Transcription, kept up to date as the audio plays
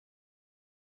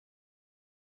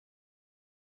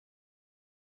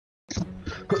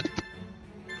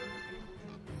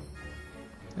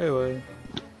Hey, Willie.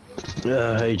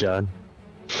 Hey, John.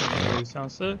 You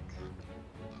sound sick?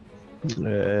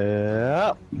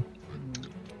 Yeah.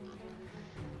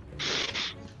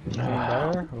 Feeling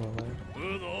better? Or what?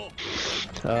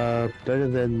 Better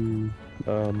than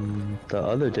the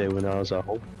other day when I was at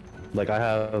home. Like I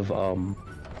have oh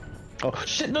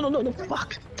shit! No!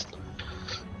 Fuck!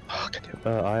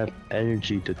 Oh, I have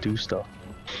energy to do stuff.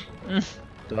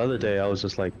 The other day I was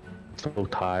just like so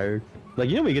tired. Like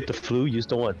you know when you get the flu, you just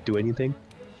don't want to do anything.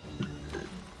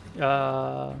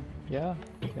 Yeah,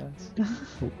 I guess.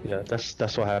 Yeah,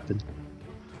 that's what happened.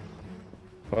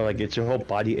 Or like it's your whole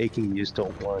body aching, you just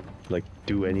don't want to like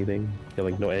do anything. You have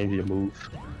like no energy to move.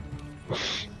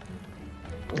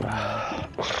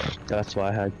 That's what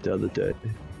I had the other day.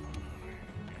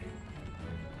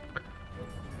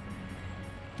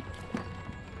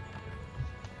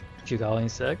 Did you got any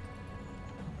sick?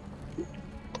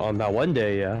 On that one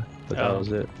day, yeah, but that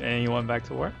was it. And you went back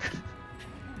to work?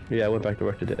 Yeah, I went back to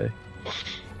work today.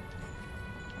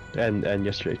 And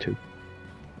yesterday too.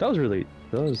 That was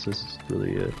just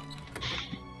really it.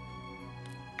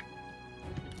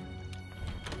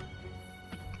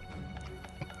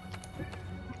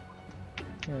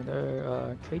 Yeah,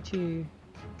 there,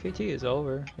 KT is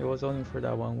over. It was only for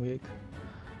that 1 week.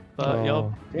 But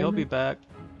you'll be back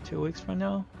 2 weeks from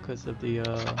now because of the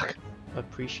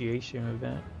appreciation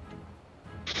event.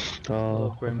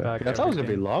 Oh, bring back I thought it was gonna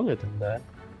be everything. longer than that.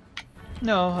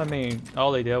 No, I mean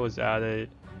all they did was added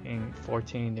in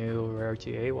 14 new rare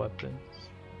TA weapons.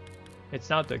 It's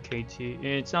not the KT.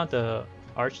 It's not the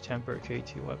Arch Temper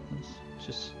KT weapons. It's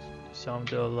just some of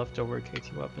the leftover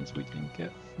KT weapons we didn't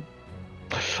get.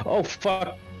 Oh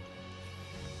fuck!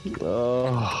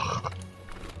 Oh.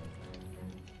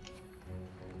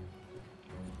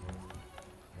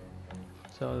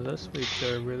 So this week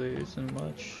there really isn't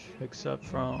much except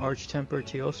from Arch Temper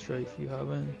TL Strafe. You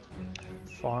haven't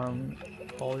farmed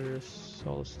all the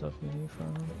stuff you need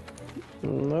from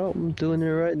him. No, I'm doing it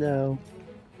right now.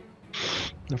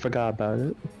 I forgot about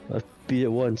it. I beat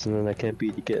it once and then I can't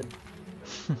beat it again.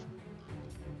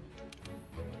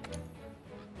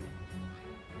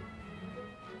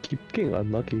 Keep getting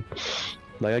unlucky.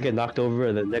 Like I get knocked over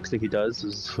and the next thing he does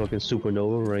is fucking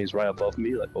supernova when he's right above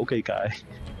me. Like, okay, guy.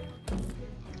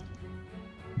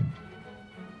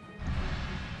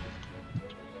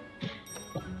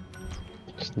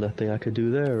 There's nothing I could do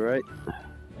there, right?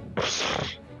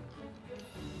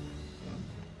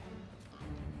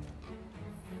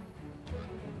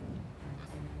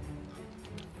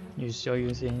 You still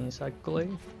using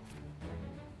Cyclade?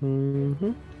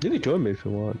 Mm-hmm. You can join me if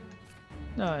you want.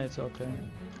 No, it's okay.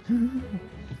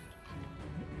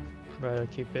 Rather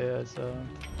keep it as a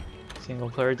single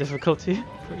player difficulty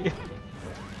for you.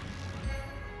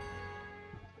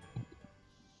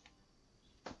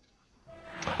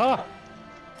 Ha!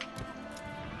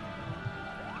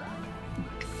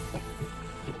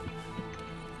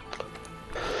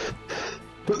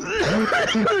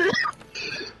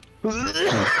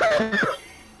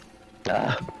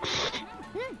 Ah.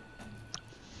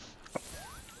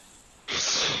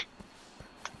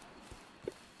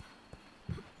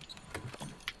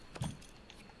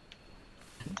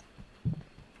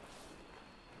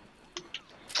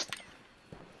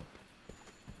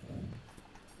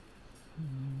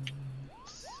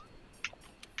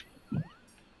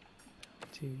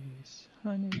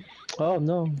 $100 Oh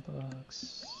no.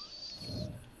 bucks.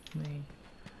 Me.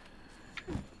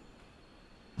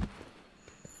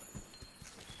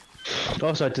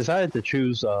 Also, I decided to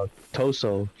choose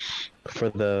Toso for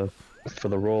the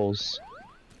rolls,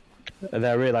 and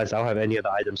then I realized I don't have any other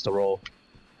items to roll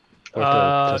or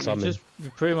to summon.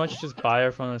 You pretty much just buy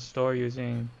it from the store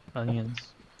using onions.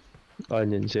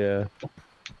 Onions, yeah.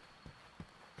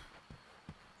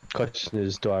 Question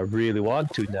is, do I really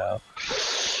want to now?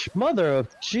 Mother of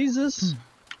Jesus!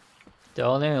 The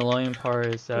only annoying part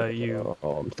is that you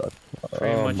I'm done.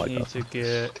 pretty much my need God. to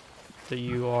get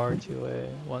the UR to a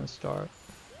 1-star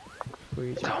for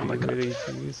you to be ready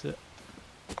to use it.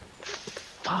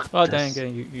 Fuck Oh, this.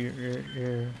 then again,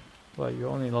 you're what? You're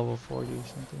only level 40 or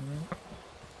something,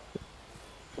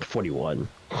 right? 41.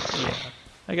 Yeah,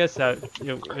 I guess that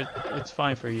it's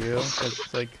fine for you because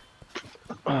it's like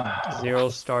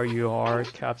 0-star UR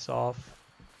caps off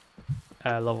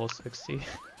at level 60.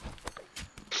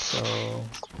 So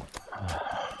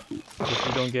if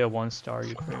you don't get a 1-star,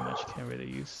 you pretty much can't really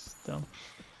use them.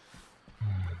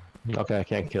 Okay, I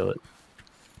can't kill it.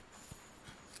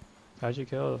 How'd you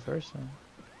kill it the first time?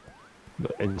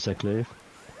 The insect leaf.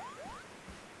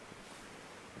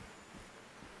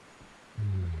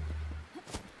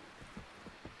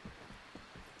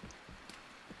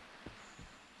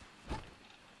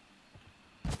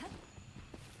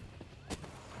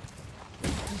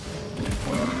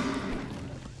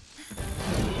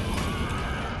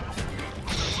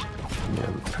 Yeah,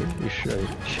 I'm pretty sure I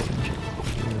changed it.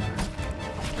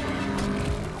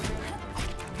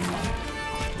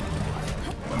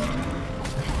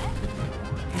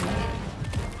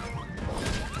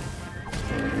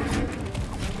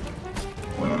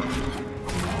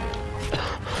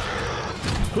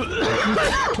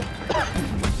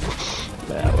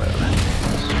 Yeah, whatever.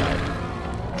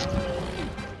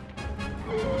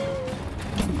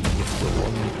 It's the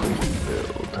one quick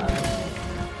build.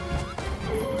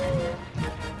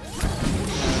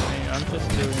 I'm just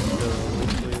doing the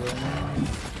weekly right now.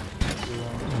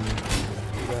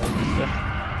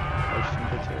 I shouldn't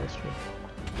get to yesterday.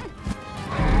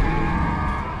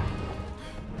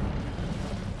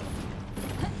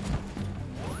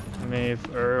 I mean, if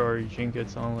or Jin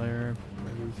gets on later,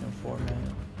 maybe we can format it.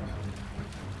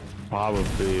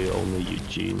 Probably only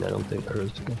Eugene. I don't think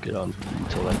Earth's gonna get on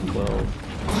until like 12.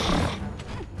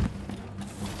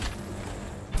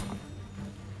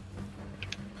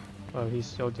 Oh, he's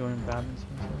still doing badminton.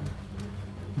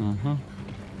 Mm-hmm.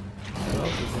 What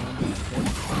else is he doing?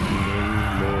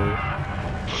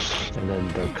 And then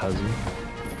their cousin.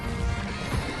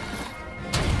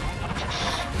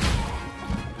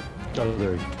 Oh,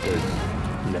 their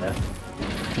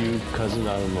nephew, cousin, I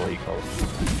don't know what you call it.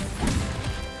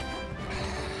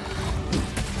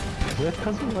 Is that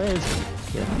cousin? Where is it?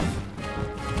 Yeah.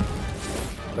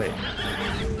 Wait.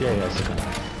 Yeah, it's a cousin.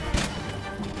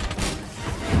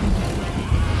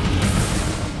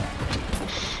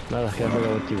 Now I can't figure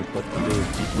out what to do with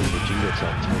Virginia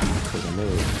time because I know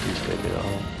he's gonna get on.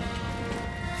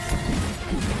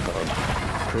 I'm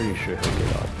pretty sure he'll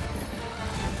get on.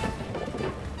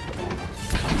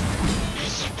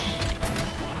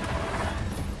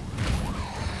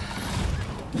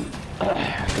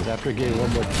 Because after getting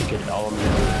one more ticket, all I'm gonna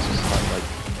do is just hunt like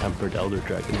tempered elder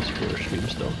dragons for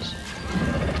streamstones.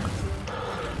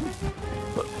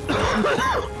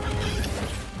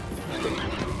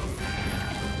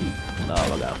 Oh,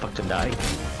 I gotta fucking die.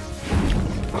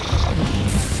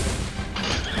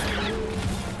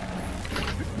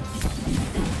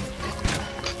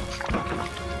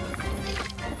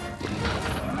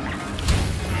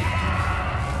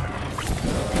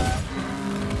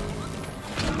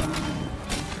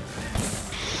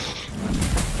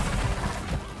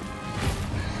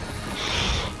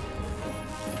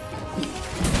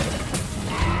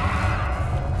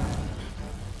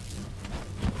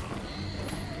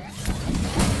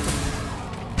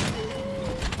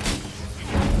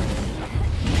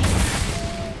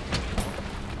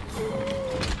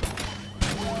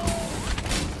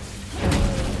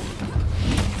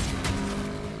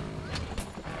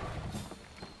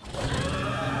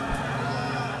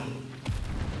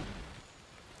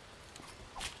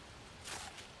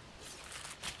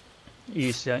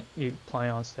 You plan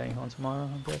on staying home tomorrow,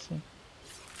 I'm guessing?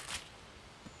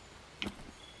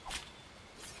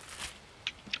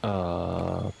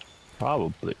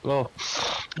 Probably. Well,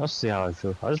 I'll see how I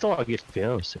feel. I just don't want to get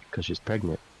Fiona sick because she's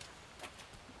pregnant.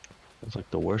 That's like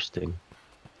the worst thing.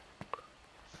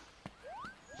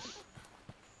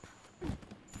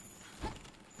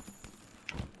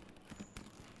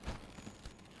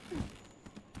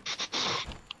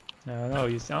 I don't know,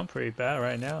 you sound pretty bad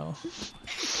right now.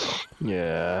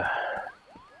 Yeah.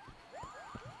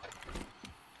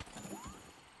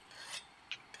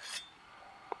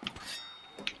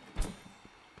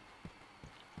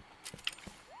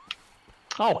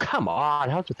 Oh, come on.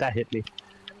 How did that hit me?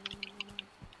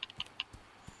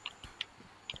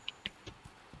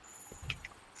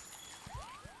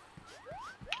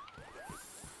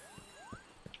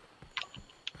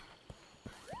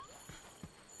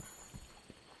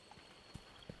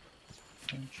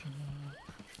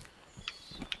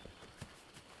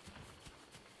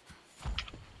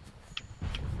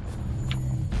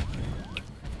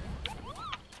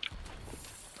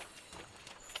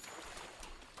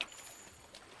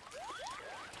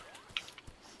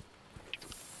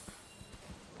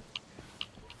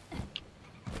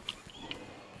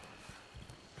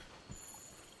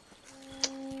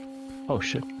 Oh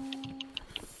shit.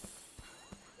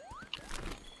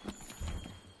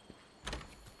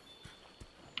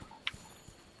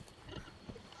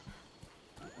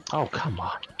 Oh, come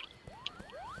on.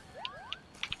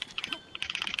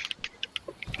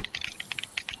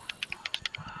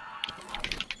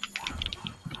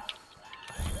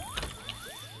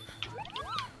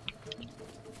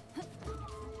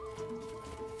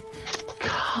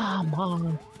 Come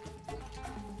on.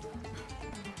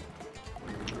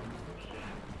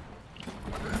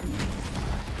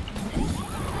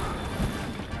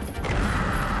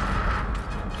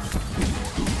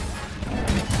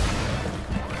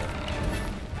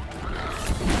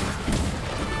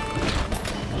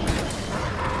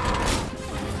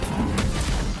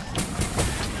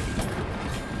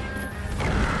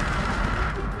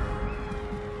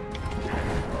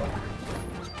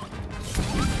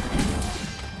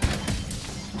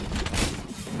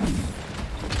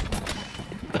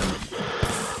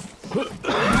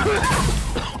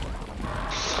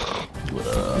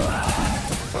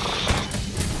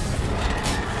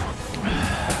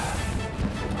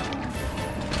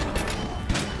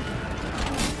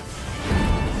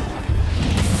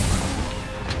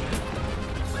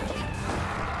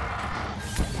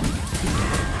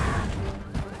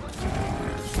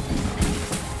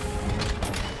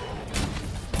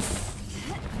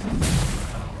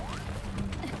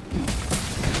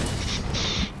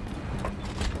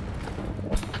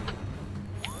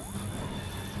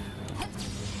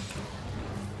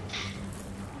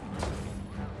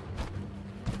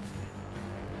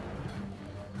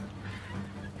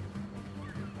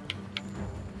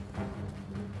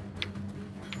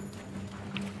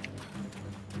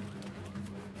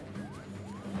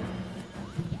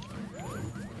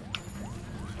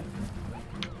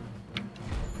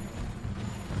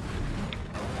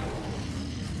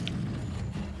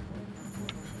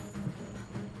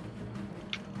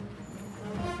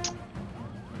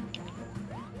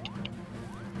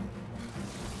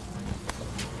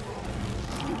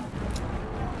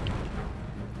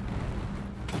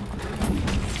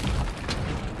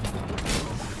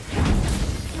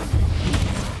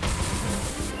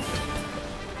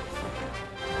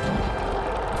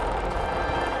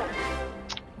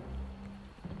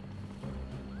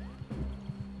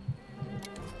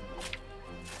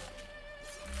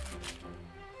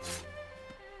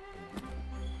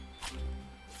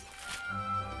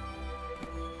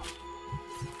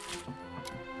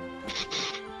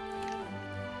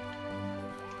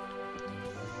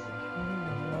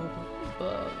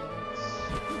 bugs.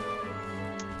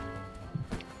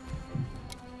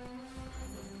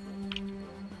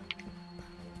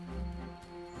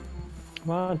 Come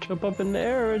on, jump up in the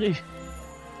air already.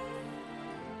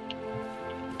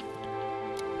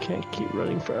 Can't keep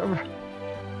running forever.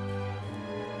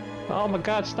 Oh my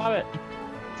god, stop it!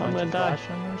 I'm gonna die.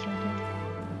 Flash on or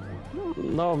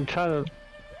something? No, I'm trying to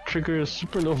trigger a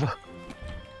supernova.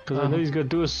 Because I know he's gonna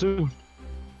do it soon.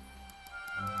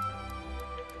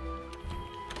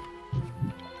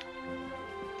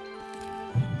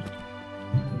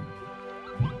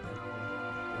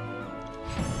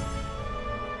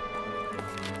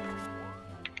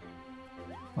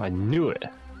 I knew it.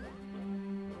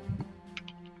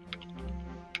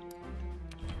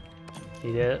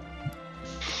 He did.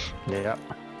 Yeah.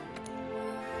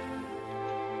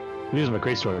 I'm using my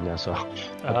great sword now, so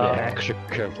I'll be extra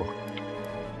careful.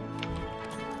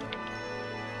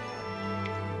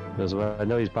 Because when I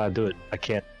know he's about to do it, I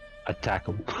can't attack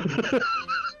him.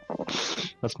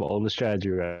 That's my only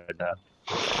strategy right now.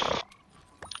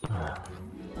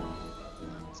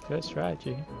 It's good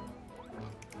strategy.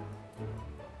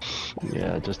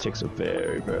 Yeah, it just takes a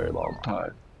very, very long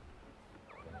time.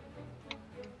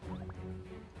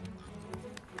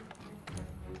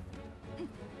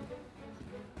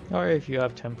 Or if you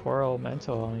have temporal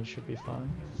mental on, you should be fine.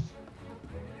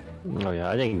 Oh yeah,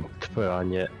 I didn't put it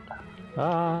on yet.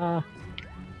 Ah,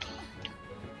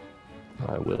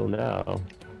 I will now.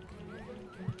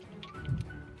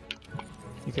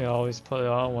 You can always put it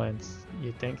on when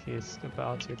you think he's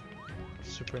about to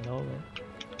supernova.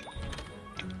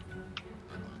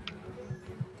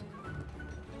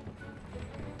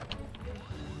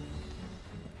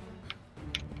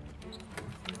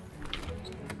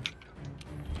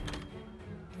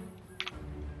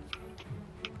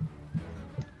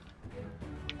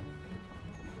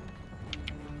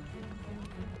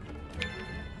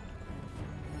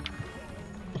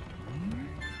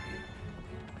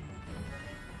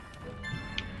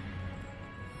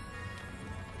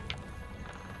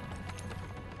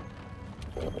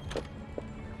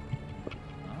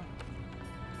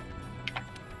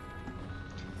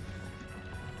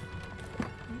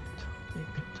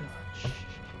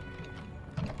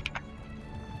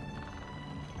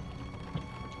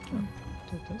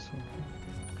 This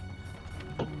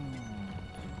one.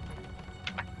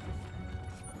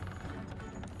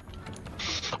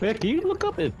 Yeah, can you look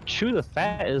up if Chew the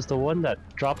Fat is the one that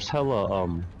drops hella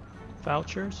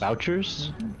Vouchers?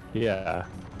 vouchers? Mm-hmm. Yeah,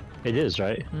 it is,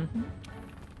 right? Mm-hmm.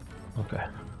 Okay.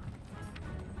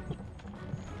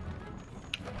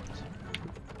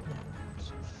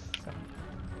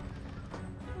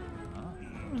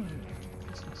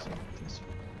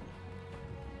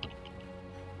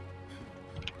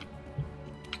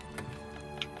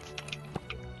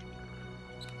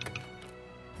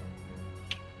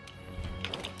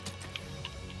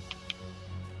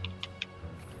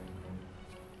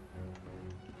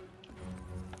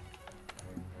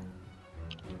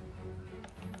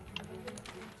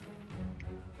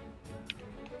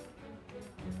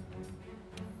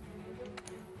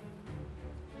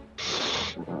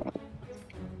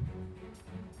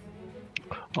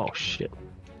 Oh shit.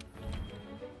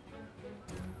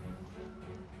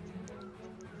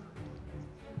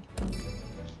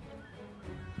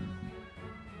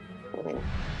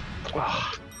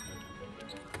 Ah.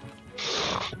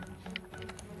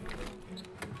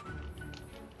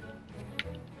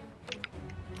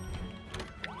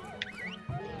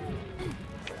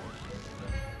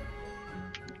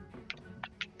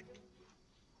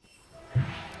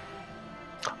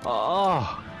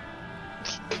 Oh.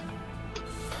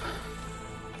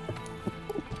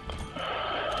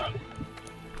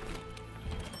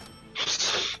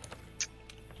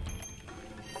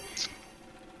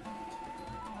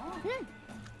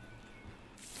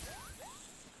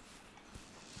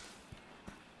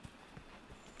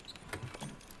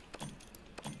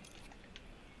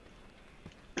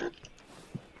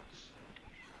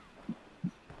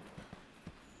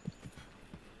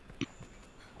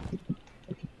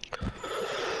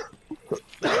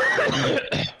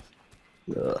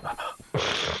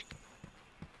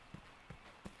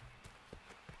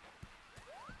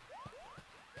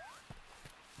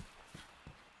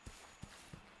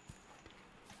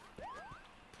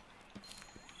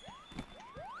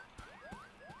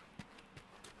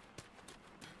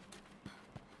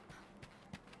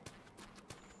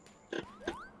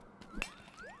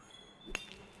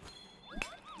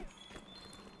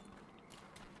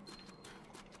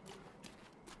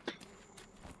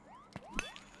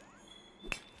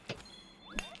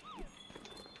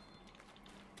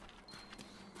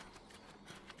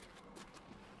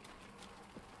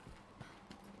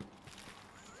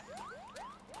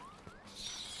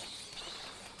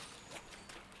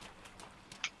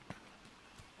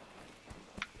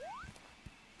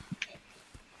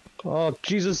 Oh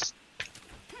Jesus!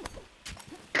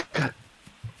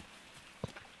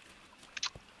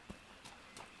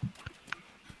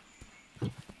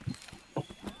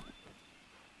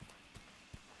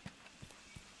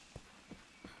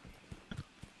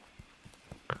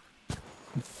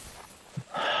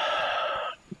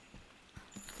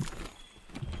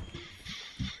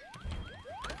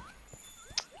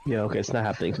 Yeah, okay, it's not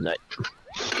happening tonight.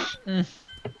 Mm.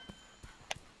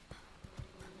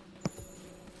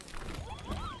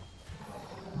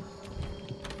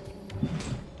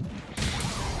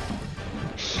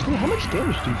 Dude, how much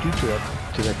damage do you do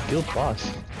to that guild boss?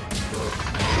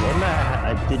 One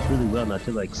I did really well, and I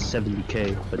did like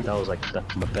 70k, but that was like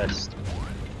my best.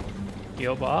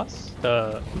 Guild boss?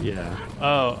 The Yeah.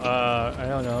 oh, I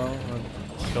don't know.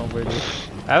 I don't really.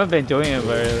 I haven't been doing it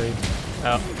really.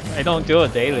 I don't do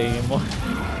it daily anymore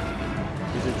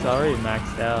because it's already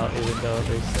maxed out. Even though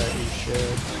they said you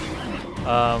should.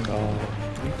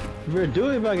 You better do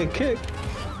it if I get kicked.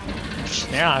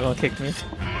 They're not gonna kick me.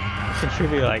 I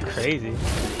contribute like crazy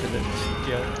to the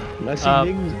guild.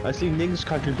 I see Ning's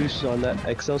contributions on that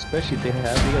Excel spreadsheet they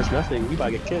have. He does nothing. You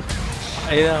might get kicked.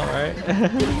 I know,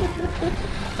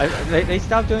 right? They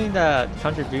stopped doing that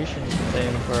contribution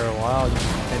thing for a while,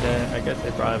 and then I guess they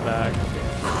brought it back.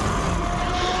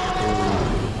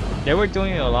 They were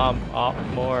doing it a lot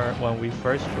more when we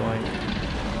first joined.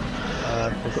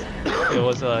 'Cause it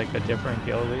was like a different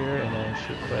guild leader, and then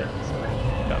she quit, so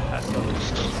it got passed over.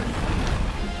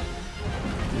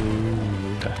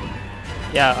 Okay.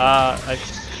 Yeah, I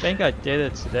think I did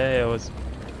it today. It was,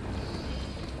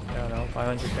 I don't know,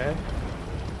 500k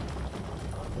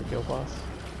for guild boss.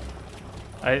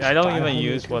 I don't even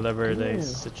use whatever they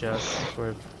suggest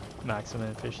for maximum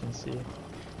efficiency.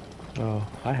 Oh,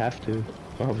 I have to.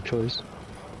 I don't have a choice.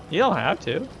 You don't have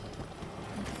to.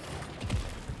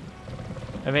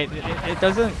 I mean, it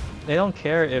doesn't. They don't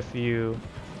care if you.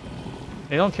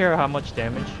 They don't care how much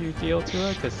damage you deal to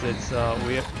it, because it's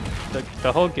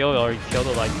the whole guild already killed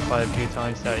it like quite a few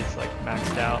times that it's like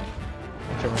maxed out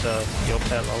in terms of the guild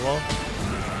pet level.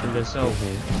 And there's no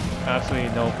absolutely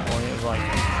no point of like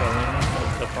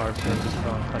killing the parts of just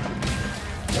throwing contributions,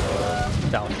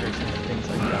 vouchers and things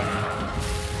like that.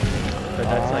 But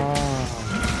that's like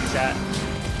that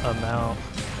amount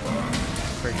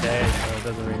per day, so it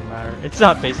doesn't really matter. It's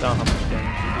not based on how much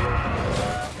damage you deal.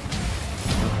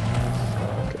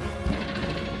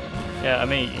 Yeah, I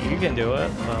mean, you can do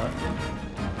it, but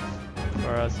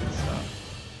for us, it's not.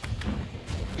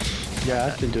 Yeah,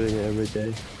 I've been doing it every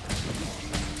day.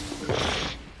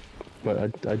 But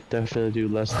I definitely do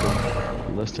less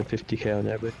than 50k on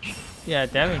average. Yeah,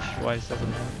 damage-wise doesn't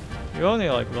matter. You're only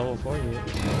like level 40.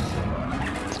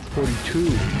 42.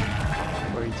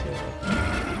 42.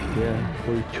 Yeah,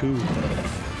 42.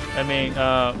 I mean,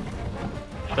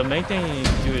 the main thing you need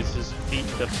to do is just feed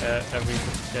the pet every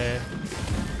day.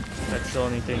 That's the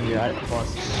only thing you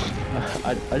boss.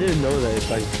 I didn't know that it's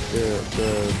like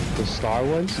the star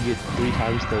ones you get 3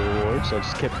 times the reward, so I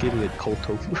just kept giving it cold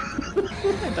tofu.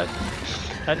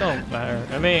 that don't matter.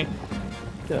 I mean,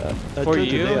 yeah, for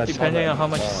you, depending on how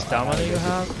much stamina you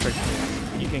have,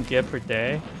 you can get per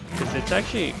day, because it's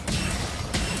actually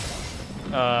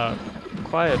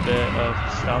quite a bit of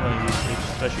stamina usage,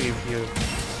 especially if you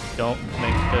don't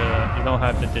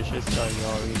have the dishes that you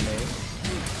already made.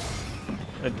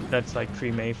 That's like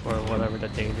pre-made for whatever the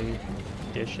daily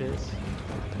dish is.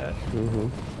 Pet.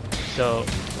 So,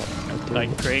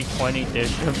 like create 20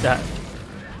 dishes of that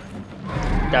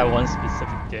one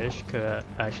specific dish could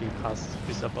actually cost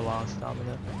yourself a lot of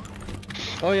stamina.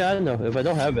 Oh yeah, I don't know. If I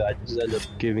don't have it, I just end up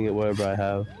giving it whatever I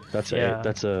have. That's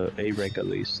a A rank at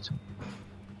least.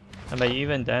 I mean,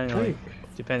 even then, like,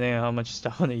 depending on how much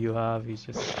stamina you have, you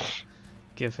just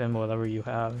give him whatever you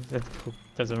have. It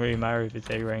doesn't really matter if it's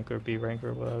A rank or B rank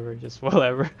or whatever, just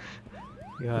whatever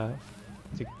you have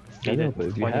to feed it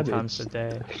 20 times a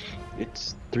day.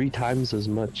 It's 3 times as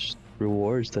much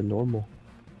rewards than normal.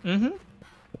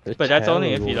 But that's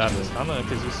only if you have the stamina,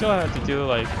 because you still have to do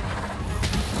like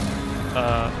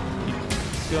you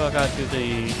still gotta do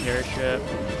the airship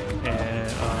and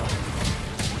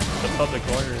the public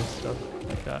order and stuff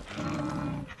like that.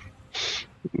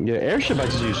 Yeah, airship I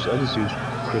just use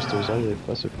crystals. I really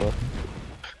fuss with that.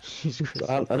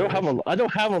 So I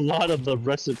don't have a lot of the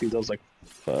recipes. I was like,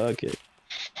 fuck it.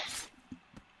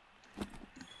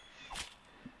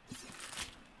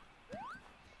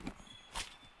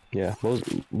 Yeah,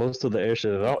 most of the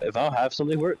airship. If I'll have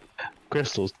something work,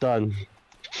 crystals done.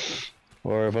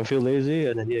 Or if I feel lazy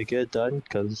and I need to get it done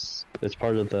because it's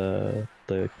part of the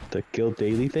guild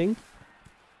daily thing.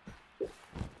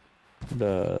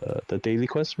 The daily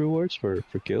quest rewards for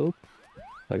guild.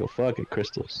 I go, fuck it,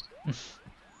 crystals.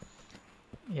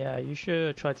 Yeah, you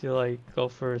should try to like go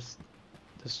first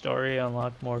the story,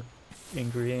 unlock more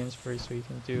ingredients first so you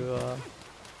can do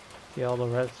get all the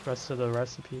rest of the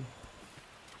recipe.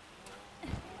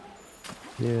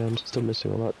 Yeah, I'm still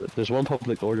missing a lot. There's one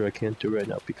public order I can't do right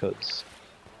now because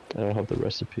I don't have the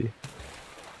recipe.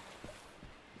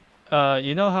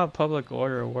 You know how public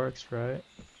order works, right?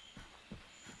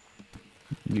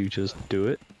 You just do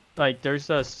it? Like there's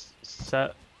a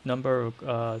set number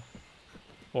of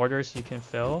orders you can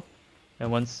fill, and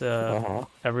once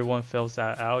everyone fills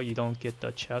that out, you don't get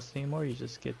the chest anymore. You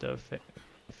just get the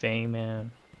fame and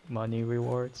money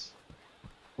rewards.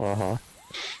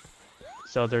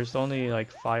 So there's only like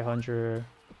 500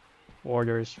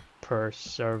 orders per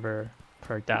server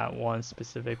per that one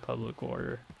specific public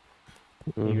order.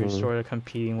 You're sort of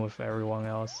competing with everyone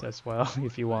else as well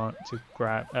if you want to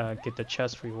grab get the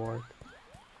chest reward.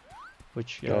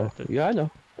 Which yeah, I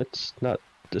know. It's not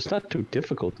too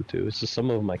difficult to do. It's just some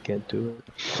of them I can't do it.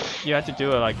 You have to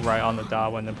do it like right on the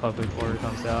dot when the public order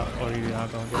comes out, or you're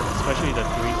not gonna get it. Especially the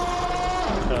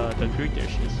three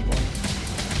dishes one.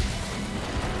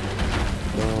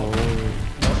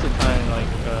 Most of the time,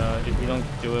 like if you don't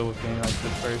do it within like the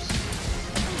first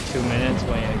 2 minutes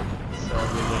when it's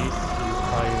released, you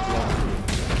probably won't.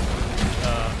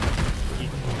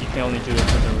 You can only do it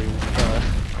for the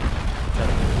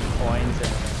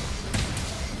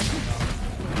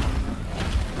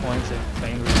coins and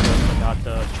claim rewards, but not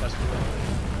the chest reward.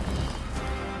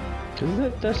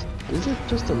 Is it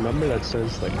just a number that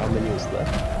says like how many is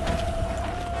left?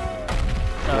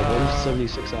 Like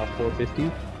 176 out of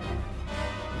 450?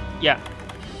 Yeah.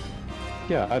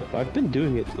 Yeah, I've been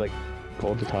doing it like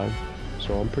all the time,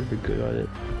 so I'm pretty good at it.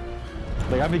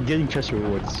 Like I've been getting chest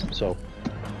rewards, so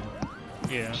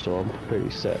yeah. So I'm pretty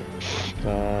set.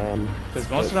 Because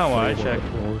most of the time when I check,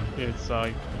 it's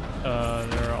like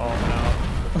they're all out.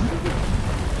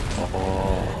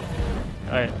 Oh.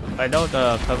 I know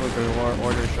the public reward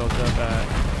order shows up at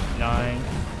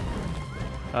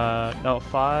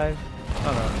 5. I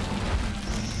don't know.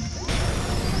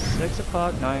 6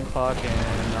 o'clock, 9 o'clock, and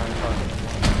 9 o'clock in the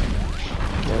morning.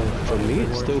 Well, for me,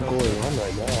 it's still going on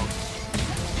right now.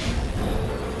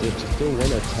 There's still one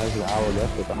that has an hour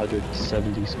left with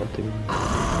 170 something.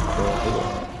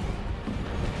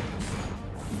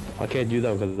 I can't do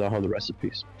that because I don't have the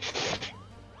recipes.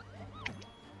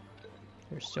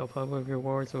 There's still public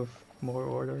rewards with more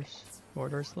orders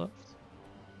left.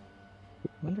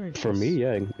 For me,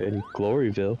 yeah, in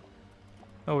Gloryville.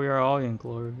 Oh, we are all in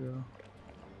Gloryville.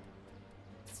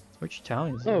 Which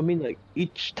town is it? No, I mean like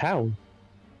each town.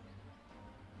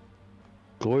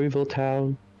 Gloryville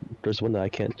town. There's one that I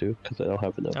can't do because I don't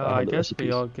have enough. I guess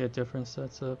we all get different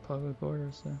sets of public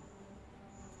orders then.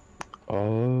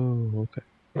 Oh, okay.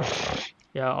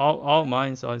 Yeah, all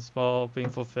mines are all being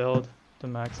fulfilled the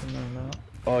maximum amount.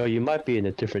 Oh, you might be in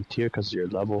a different tier because of your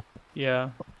level. Yeah.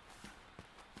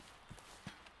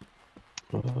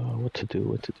 What to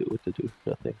do?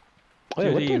 Nothing. Oh,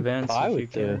 yeah, the events if you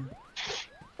can.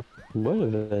 What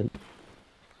event?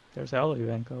 There's an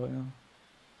event going on.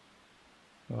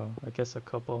 Well, I guess a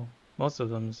couple. Most of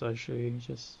them is actually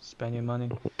just spending money.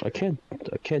 I can't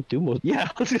do most. Yeah,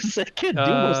 I was gonna say I can't do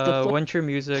most of them. Winter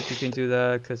music, you can do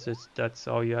that because that's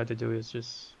all you have to do is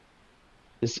just.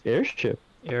 It's airship.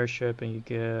 Airship, and you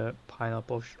get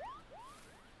pineapple.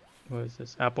 What is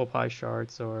this? Apple pie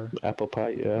shards or. Apple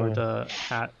pie, yeah. Or the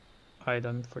hat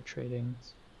item for trading.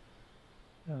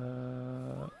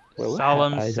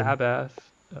 Solemn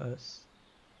Sabbath.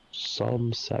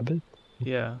 Solemn Sabbath?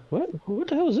 Yeah. What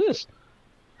the hell is this?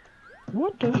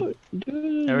 What the hell?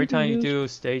 Every time you do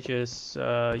stages,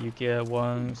 you get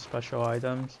one special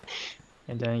item,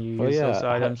 and then you use those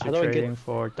items to trading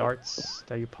for darts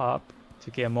that you pop. To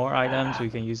get more items, you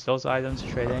can use those items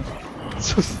trading.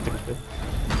 It's so stupid.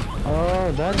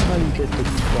 Oh, that's how you get the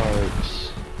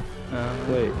darts.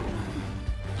 Wait,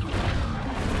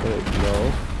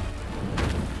 no.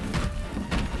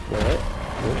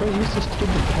 What do I use the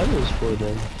stupid petals for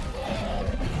then?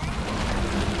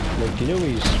 Like, you know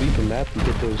when you sweep a map, you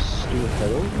get those stupid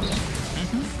petals?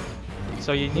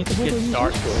 So you need to get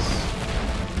darts.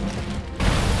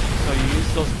 So you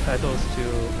use those petals to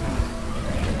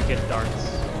get darts.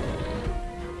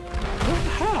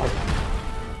 How?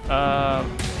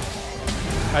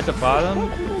 At the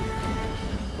bottom,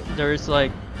 there's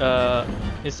like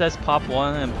it says pop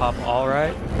 1 and pop all,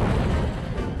 right?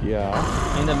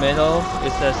 Yeah. In the middle,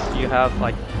 it says you have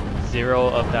like 0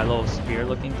 of that little spear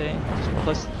looking thing.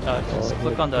 Just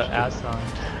click on the add sign.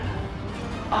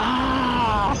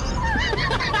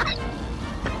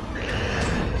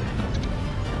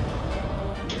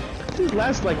 these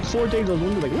last like 4 days, I was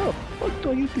wondering like, yo, what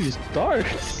do I get these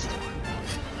darts?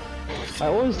 I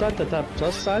always thought that that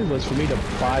plus side was for me to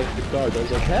buy the darts. I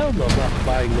was like, hell no, I'm not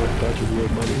buying no darts with real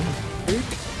money.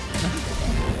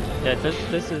 Yeah,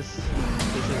 this is a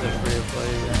free to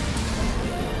play.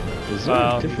 Yeah. Is there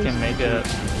a You can make a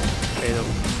pay to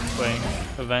play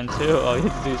event too. All you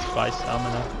have to do is buy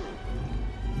stamina.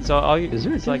 So all you,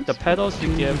 it's like the pedals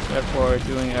you give for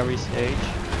doing every stage,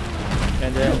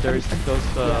 and then there's those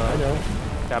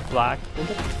that black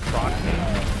rock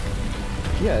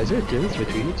thing. Yeah, is there a difference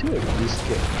between the two? Or you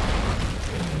skip?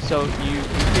 So you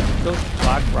get those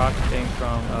black rock thing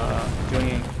from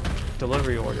doing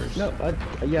delivery orders. No, I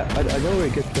know where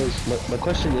you get those. My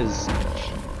question is,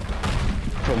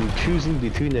 from choosing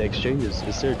between the exchanges,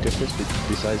 is there a difference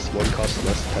besides one costs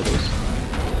less pedals?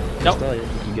 Nope. It's not like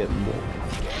you get more.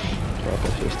 Okay,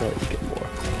 so it's not like you get more.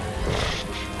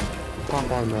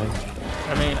 Pop on, man.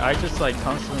 I mean, I just like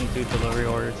constantly do delivery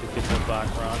orders to get the black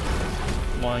rock.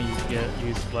 One, you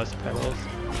use less pedals,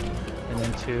 and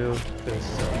then two, because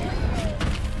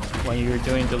when you're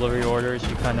doing delivery orders,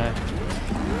 you kind of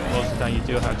most of the time you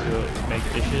do have to make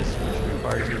dishes, which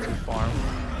requires you to farm.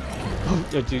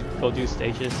 Go do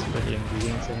stages for the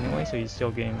ingredients anyway, so you're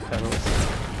still getting pedals.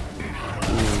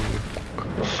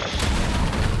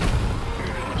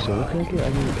 So what can I get? I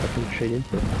can trade in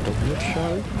for donut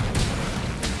shard.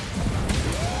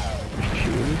 Is she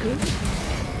really good?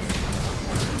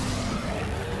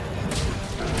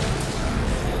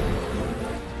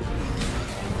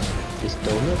 Is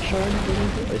donut shard really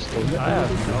good? Is donut I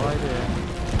have no idea.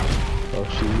 Oh,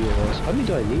 she was. How many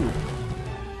do I need?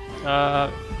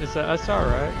 It's a SR,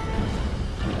 right?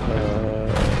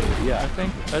 Yeah. I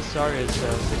think SR is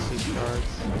 60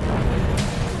 shards.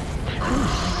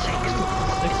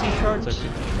 60 shards or 50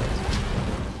 shards?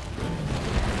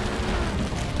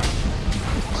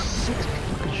 60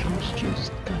 fucking shards, Jesus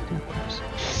goddamn Christ.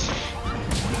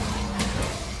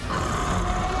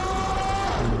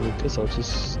 I guess I'll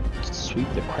just sweep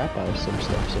the crap out of some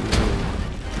stuff.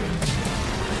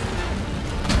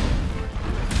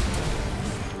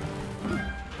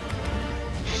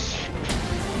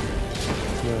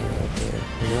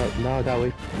 Now I gotta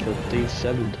wait till day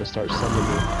 7 to start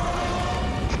summoning.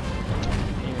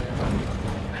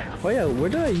 Oh yeah, where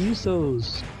did I use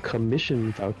those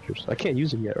commission vouchers? I can't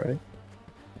use them yet, right?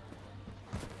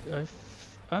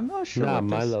 I'm not sure. Nah,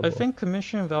 my level. I think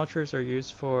commission vouchers are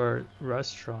used for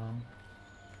restaurant.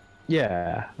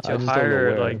 Yeah. To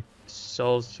hire like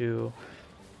souls to.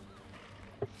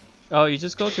 Oh, you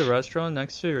just go to restaurant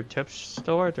next to your tip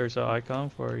store. There's an icon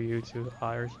for you to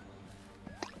hire.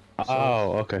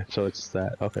 Oh, okay. So it's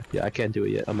that. Okay. Yeah, I can't do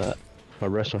it yet. My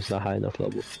restaurant's not high enough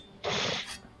level.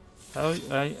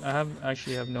 I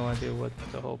actually have no idea what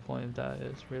the whole point of that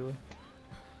is, really.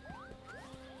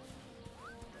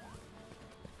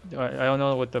 I don't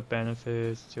know what the benefit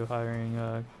is to hiring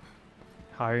them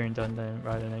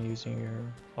rather than using your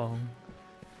own.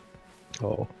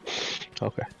 Oh,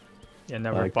 okay. Yeah,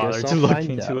 never bothered to look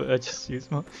into it. I just use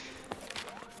my.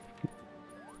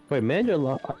 Wait, man, you're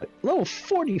level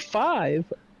 45.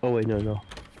 Oh wait, no.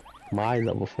 My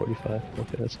level 45.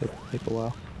 Okay, that's gonna take a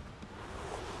while.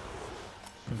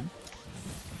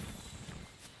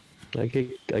 I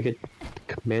get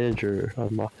manager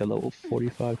unlocked at level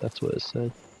 45. That's what it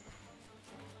said.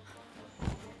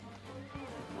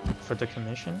 For the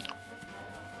commission?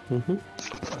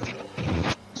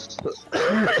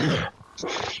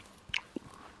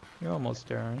 You're almost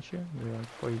there, aren't you? You're like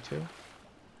 42?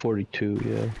 42,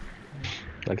 yeah.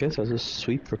 I guess I'll just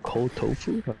sweep for cold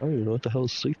tofu? I don't even know what the hell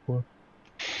is sweep for.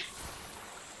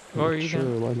 Or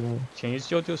can you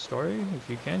still do story? If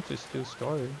you can't, just do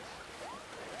story.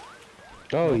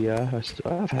 Oh yeah,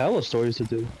 I have hella stories to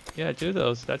do. Yeah, do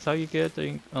those. That's how you get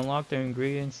unlock the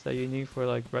ingredients that you need for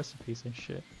like recipes and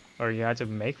shit. Or you have to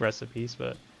make recipes,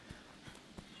 but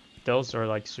those are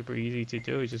like super easy to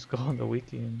do. You just go on the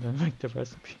wiki and then make the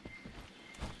recipe.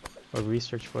 Or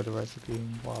research for the recipe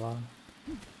and voila.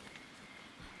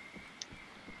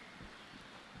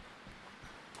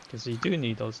 Because you do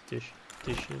need those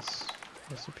dishes,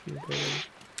 recipe ability.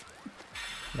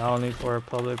 Not only for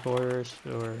public orders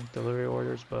or delivery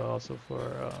orders, but also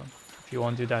for if you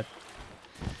want to do that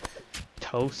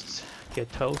toasts, get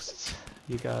toasts,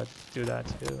 you gotta do that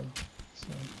too. So.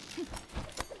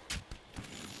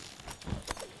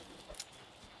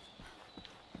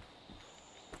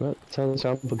 Well, sounds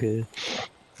complicated.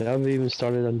 I haven't even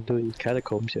started on doing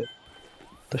catacombs yet.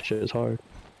 That shit is hard.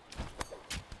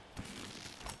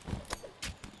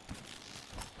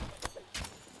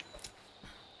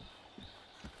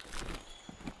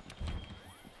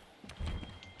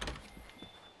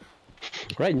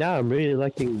 Right now, I'm really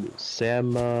liking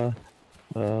Sam.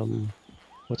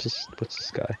 What's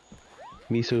this guy?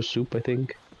 Miso soup, I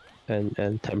think,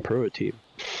 and tempura team.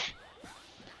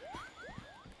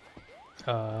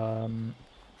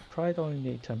 Probably don't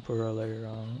need tempura later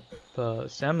on, but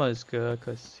Sama is good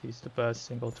because he's the best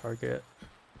single target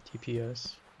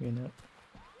TPS unit.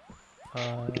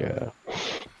 Yeah,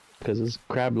 because his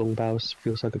crab long bows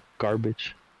feels like a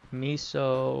garbage.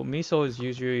 Miso is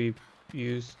usually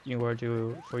used in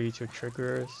order for you to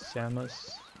trigger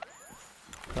Samus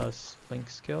plus Link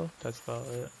skill. That's about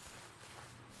it.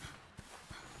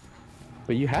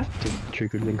 But you have to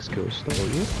trigger Link skills, don't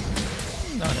you?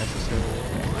 Not necessarily.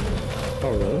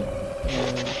 Oh really?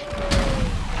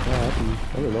 Yeah,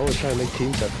 I don't know. We're trying to make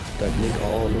teams that link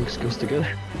all Link skills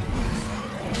together.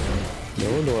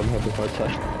 No wonder I'm having a hard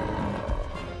time.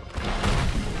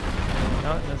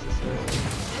 Not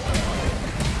necessarily.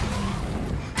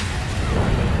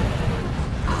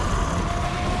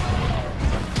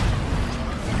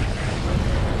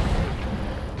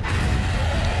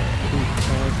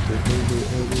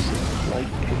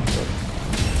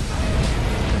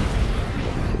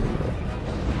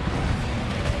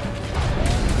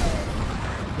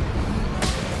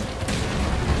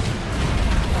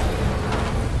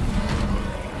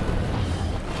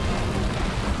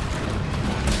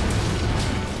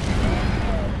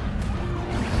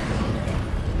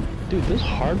 Dude, those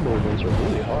hard mode ones are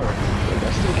really hard. Like,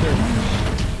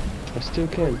 I still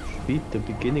can't beat the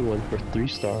beginning one for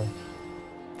 3-star.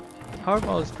 Hard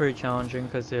mode is pretty challenging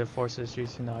because it forces you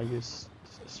to not use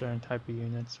certain type of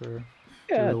units or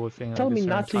Yeah, do it within tell like, me a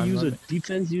not to certain time use limit. a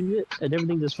defense unit and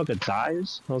everything just fucking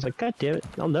dies. I was like, god damn it,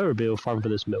 I'll never be able to farm for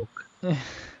this milk.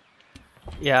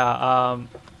 Yeah,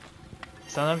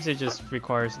 sometimes it just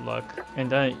requires luck, and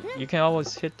then you can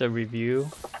always hit the review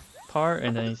part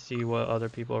and then you see what other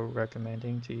people are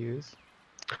recommending to use.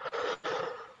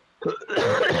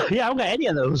 Yeah, I don't got any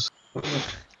of those.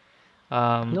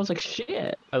 I I was like,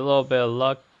 shit. A little bit of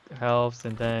luck helps,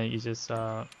 and then you just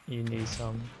you need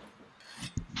some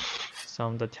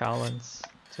of the talents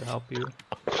to help you.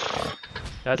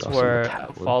 That's where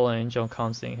Fallen Angel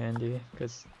comes in handy,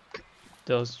 because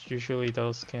those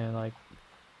can like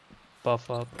buff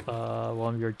up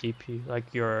one of your DP,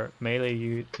 like your melee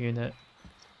unit,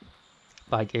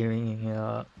 by giving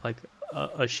like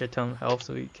a shit ton of health,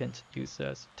 so you can use it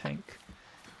as a tank.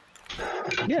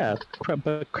 Yeah,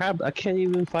 but crab. I can't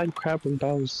even find Crab and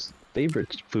Bow's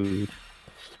favorite food.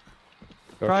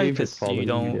 Probably because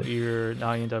you're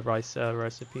not in the right set of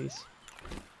recipes.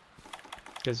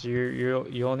 Because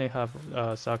you only have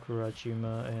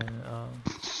Sakurajima and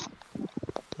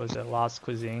was it Lost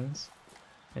Cuisines,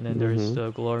 and then there's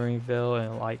the Glowing Veil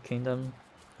and Light Kingdom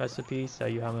recipes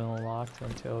that you haven't unlocked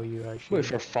until you actually. Wait,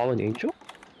 for Fallen Angel?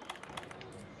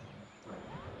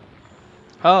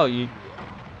 Oh, you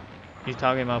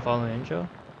talking about Fallen Angel?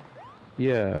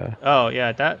 Yeah. Oh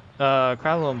yeah, that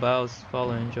Crabble Bell's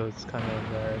Fallen Angel is kind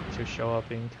of rare to show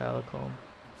up in Catacomb.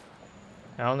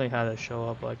 I only had it show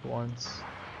up like once.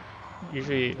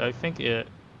 Usually, I think it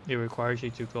requires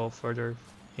you to go further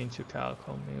into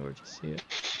Catacomb in order to see it.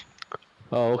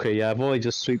 Oh, okay, yeah, I've only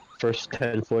just sweep first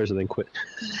 10 floors and then quit.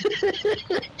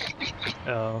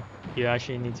 Oh, you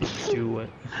actually need to do it.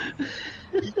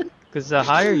 Because the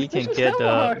higher you can get,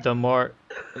 the more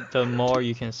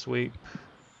you can sweep.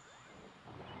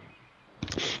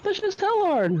 That's just hell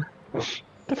hard.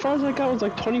 The farthest I got was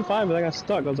like 25 and I got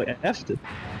stuck. I was like, I effed it.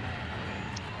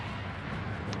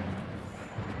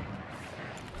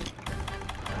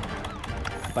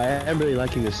 But I am really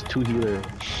liking this two healer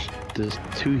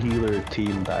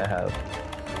team that I have.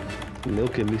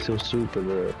 Milk and miso soup and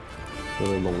the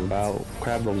long bao,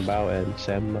 crab long bao and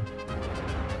salmon.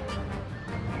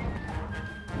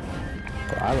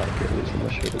 Well, I like it at least. I'm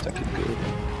not sure if it's actually good.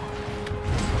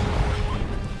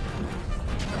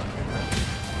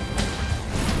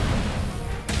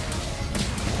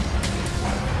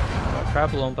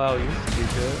 Crab Long Bao used to be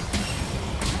good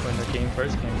when the game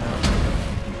first came out.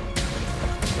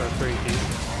 They were pretty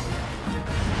decent.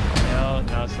 Now,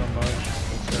 not so much.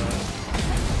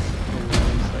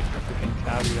 It's like freaking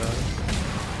Caviar.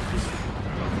 Just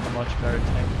a much better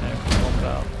tank than Long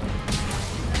Bao.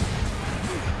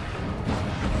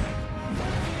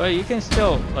 But you can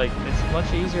still, like, it's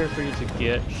much easier for you to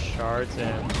get shards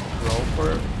and roll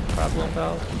for Crab Long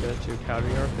Bao compared to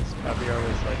Caviar, because Caviar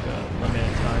was like a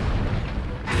limited time.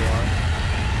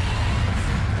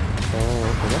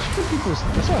 Oh, okay.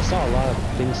 That's why I saw a lot of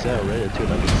things said on Reddit too.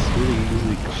 Like it's really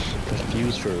easily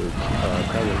confused for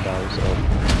crab and bows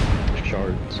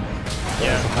shards.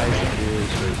 Yeah, that's the highest it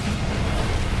is.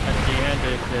 At the end,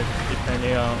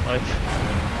 depending on like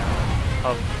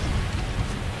of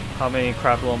how many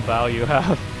craploon bow you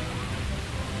have.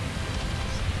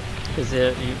 Because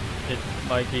it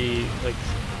might be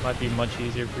much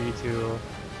easier for you to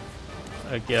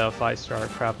get a 5-star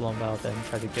craploon bow than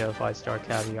try to get a 5-star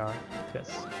caviar,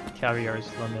 because caviar is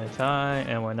limited time,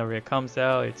 and whenever it comes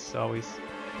out, it's always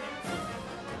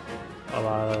a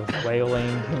lot of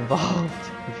whaling involved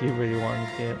if you really want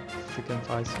to get freaking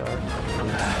 5-star.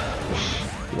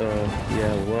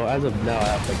 Yeah, well, as of now, I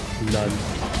have like none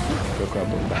for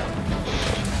craploon bow.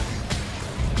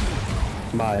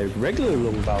 My regular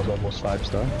long bow is almost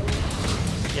 5-star.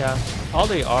 Yeah, all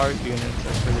the art units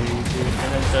are pretty easy,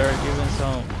 and then there are even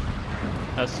some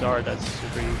SR that's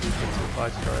super easy to get to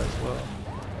 5-star as well.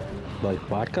 Like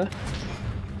vodka?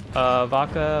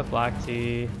 Vodka, black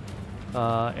tea,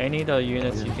 any of the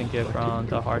units you can get from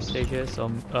the hard stages, so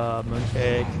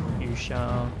Mooncake,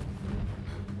 Yushan,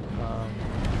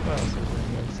 what else is in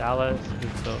here? Salad,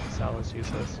 so salad's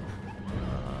useless.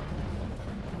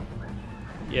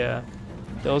 Yeah,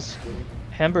 those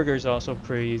hamburgers are also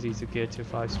pretty easy to get to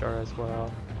 5-star as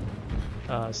well.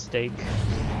 Steak,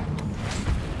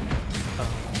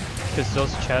 because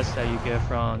those chests that you get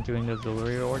from doing the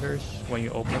delivery orders, when you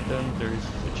open them, there's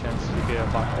a chance to get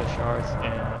vodka shards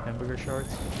and hamburger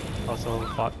shards, also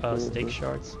steak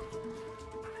shards.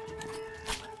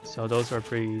 So those are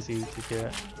pretty easy to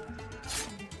get,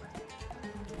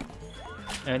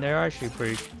 and they're actually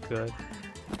pretty good.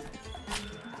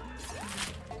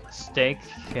 Steak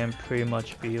can pretty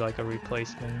much be like a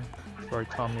replacement for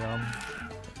Tom Yum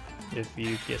if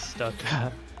you get stuck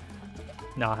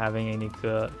not having any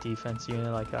good defense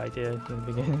unit like I did in the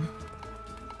beginning.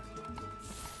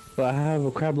 But I have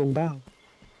a crabling bow.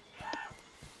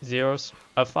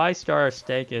 A 5-star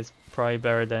steak is probably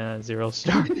better than a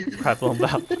 0-star crabling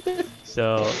bow.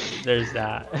 So there's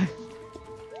that.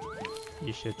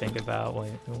 You should think about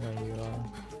when you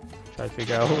try to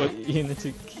figure out what unit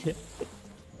to get.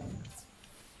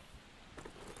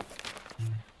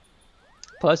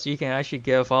 Plus, you can actually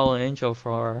get a fallen angel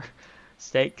for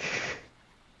steak.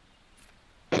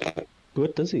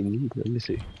 What does he need? Let me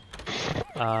see.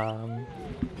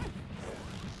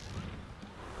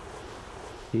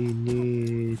 He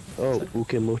needs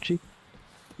ukemochi.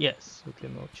 Yes,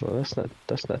 ukemochi. Well,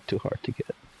 that's not too hard to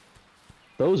get.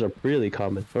 Those are really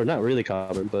common, or not really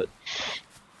common, but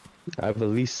I've at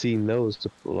least seen those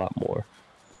a lot more.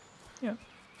 Yeah.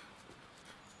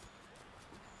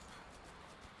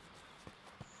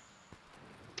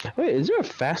 Wait, is there a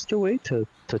faster way to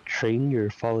train your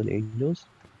fallen angels?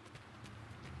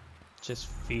 Just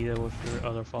feed it with your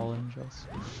other fallen angels.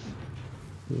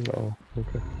 Oh,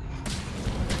 okay.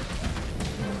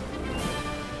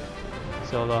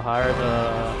 So the higher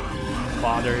the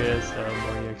fodder is, the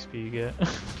more EXP you get.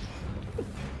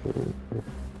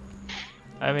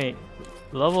 I mean,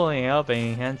 leveling up and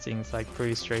enhancing is like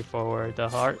pretty straightforward. The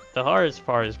hardest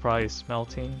part is probably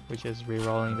smelting, which is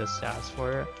rerolling the stats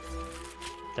for it.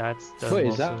 That's the Wait,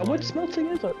 is that what smelting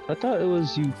is? I thought it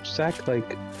was you sack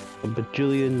like a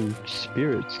bajillion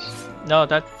spirits. No,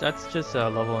 that's just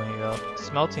leveling up.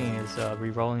 Smelting is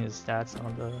rerolling the stats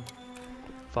on the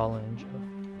fallen angel.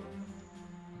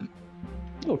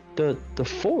 Oh, the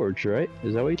forge, right?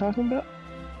 Is that what you're talking about?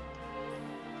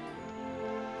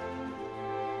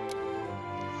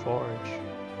 Forge.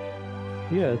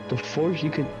 Yeah, the forge,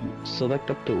 you can select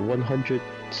up to 100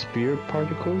 spirit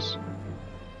particles.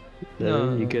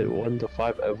 Then you get 1 to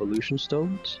 5 evolution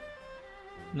stones.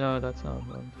 No, that's not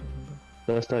what I'm talking about.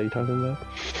 That's not what you're talking about?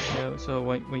 Yeah, so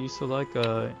when you select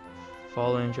a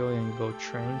fallen angel and you go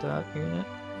train that unit,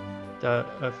 that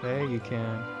FA, you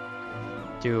can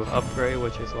do upgrade,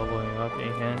 which is leveling up,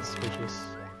 enhance, which is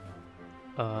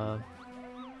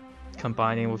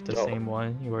combining with the same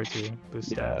one in order to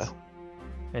boost stats,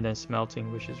 and then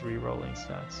smelting, which is rerolling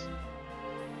stats.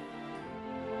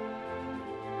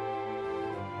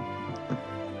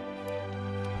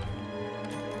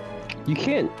 You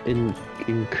can't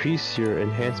increase your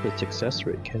enhancement success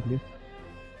rate, can you?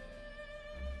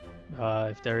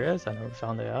 If there is, I never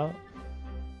found it out.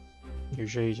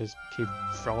 Usually you just keep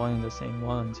throwing the same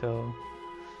one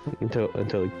until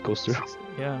it goes through.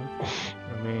 Yeah,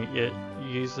 I mean it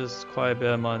uses quite a bit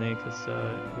of money because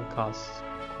it costs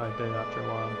quite a bit after a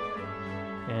while,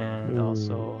 and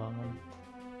also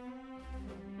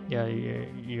yeah,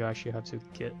 you actually have to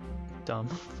get them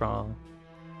from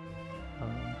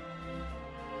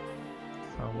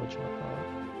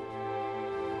whatchamacallit.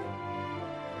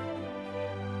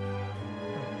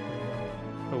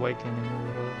 Awakening, or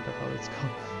whatever the hell it's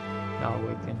called. Not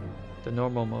awaken, the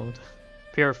normal mode.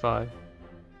 Purify.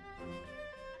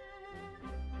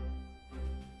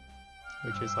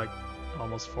 Which is like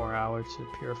almost 4 hours to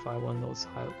purify one of those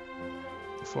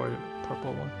for the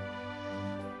purple one.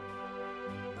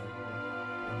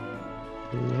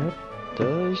 Yep,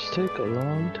 does take a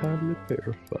long time to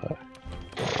purify.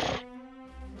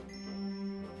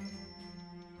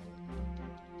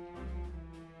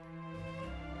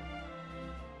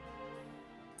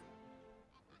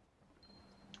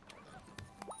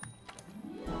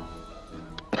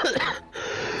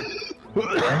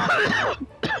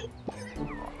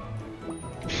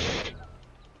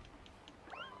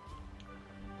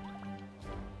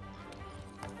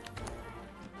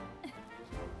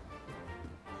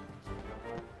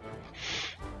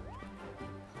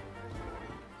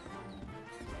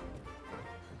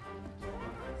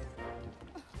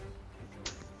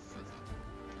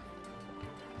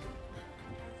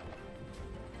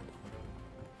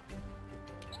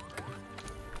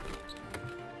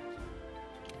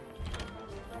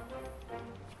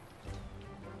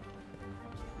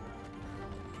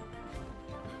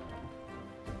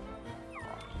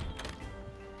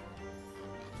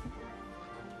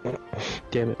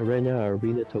 Damn it, right now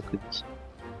arena tokens.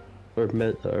 Or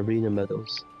arena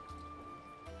medals.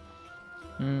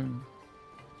 Hmm.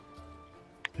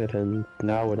 And then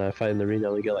now when I fight in the arena I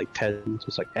only get like 10, so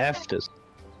it's like F this.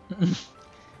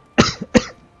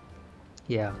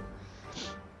 Yeah.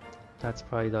 That's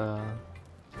probably the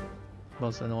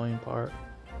most annoying part.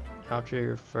 After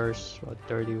your first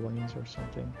 30 wins or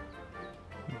something,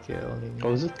 you get only.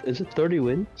 Oh, is it 30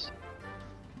 wins?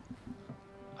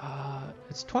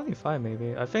 It's 25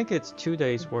 maybe. I think it's 2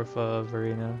 days worth of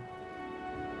arena.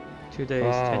 2 days,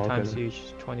 10 times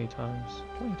each, 20 times.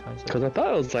 20 times. Because I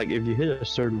thought it was like if you hit a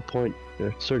certain point,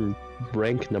 a certain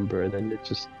rank number, and then it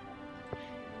just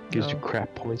gives you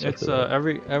crap points. It's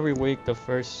every week the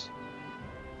first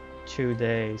 2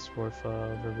 days worth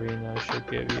of arena should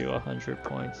give you 100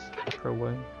 points per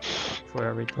win for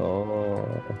everything. Oh,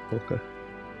 okay.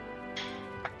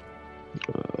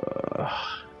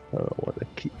 I don't want to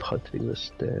keep hunting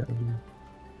this down.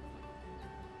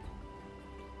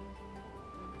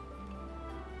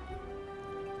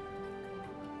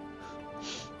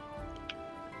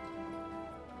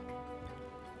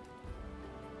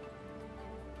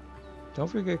 Don't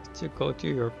forget to go to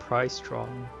your prize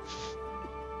drawing.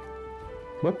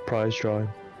 What prize drawing?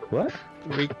 What?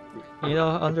 You know,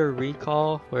 under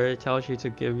recall, where it tells you to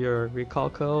give your recall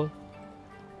code.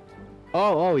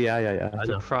 Oh, yeah.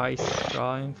 The prize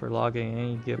drawing for logging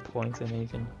in, you get points, and then you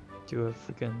can do a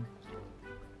freaking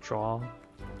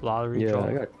lottery draw.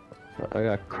 Yeah, I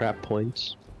got crap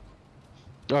points.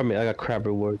 I mean, I got crap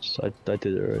rewards. I did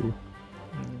it already.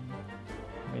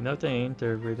 I mean, nothing ain't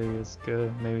there really is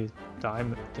good. Maybe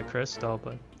diamond to crystal,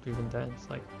 but even then, it's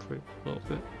like a little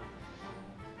bit.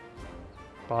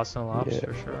 Boston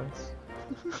lobster shards.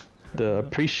 The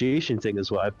appreciation thing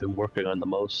is what I've been working on the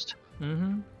most.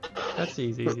 That's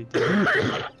easy to do.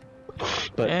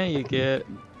 But and you get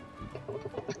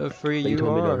a free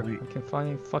UR. I can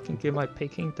finally fucking get my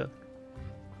Peking duck.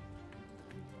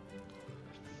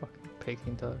 Fucking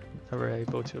Peking duck. Never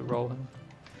able to roll him.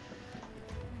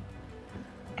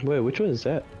 Wait, which one is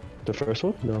that? The first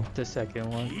one? No. The second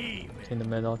one. In the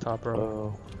middle, top row.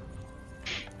 Oh.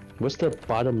 What's the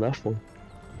bottom left one?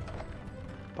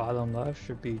 Bottom left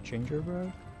should be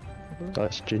gingerbread.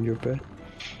 That's gingerbread.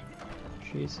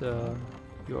 She's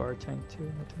UR tank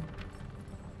too, I think.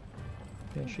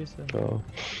 Yeah, she's Oh.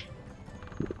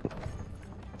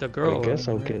 The girl. I guess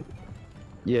I'll get.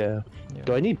 Yeah.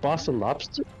 Do I need Boston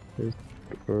lobster?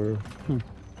 Or I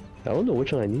don't know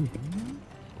which one I need.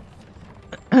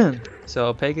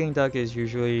 So Peking duck is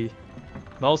usually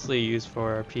mostly used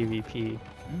for PvP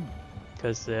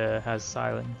because it has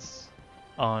silence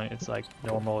on its like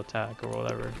normal attack or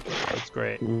whatever. It's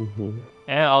great. And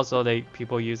also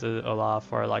people use it a lot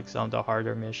for like some of the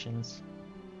harder missions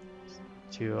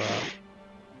to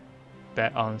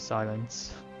bet on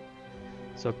silence.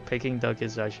 So Peking duck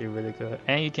is actually really good,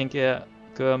 and you can get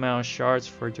good amount of shards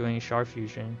for doing shard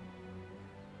fusion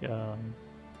to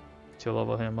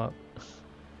level him up.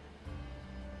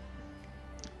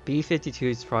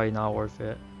 B52 is probably not worth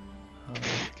it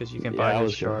because you can buy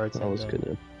the shards. I was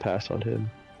gonna pass on him.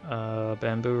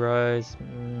 Bamboo Rise,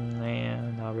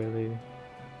 man, not really.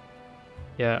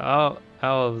 Yeah, out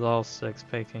of all 6,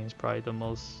 Peking is probably the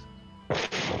most,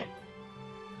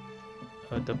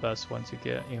 the best one to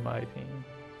get in my opinion.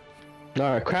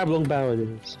 Alright, Crab Long Bow it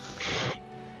is.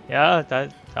 Yeah,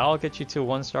 that'll get you to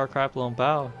 1-star Crab Long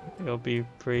Bow. It'll be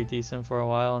pretty decent for a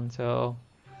while until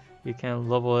you can't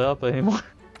level it up anymore.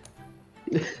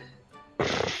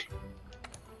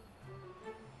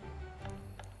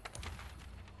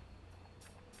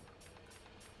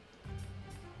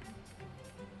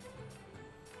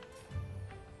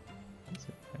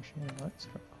 Shit, what's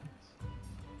going on?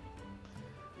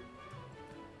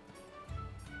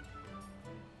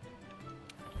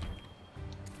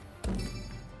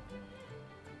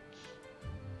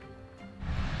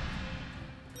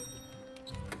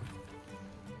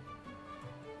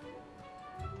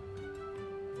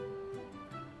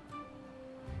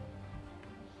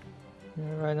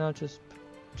 Yeah, right now just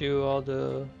do all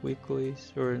the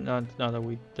weeklies, or not a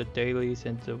week, the dailies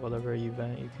into whatever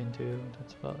event you can do.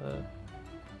 That's about it.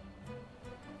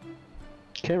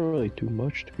 Can't really do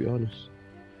much, to be honest.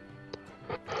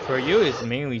 For you, it's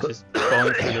mainly just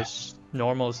going through the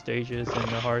normal stages and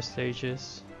the hard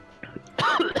stages.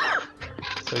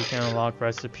 So you can unlock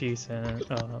recipes and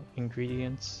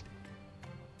ingredients.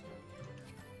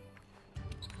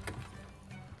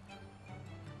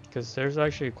 Because there's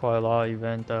actually quite a lot of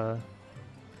event.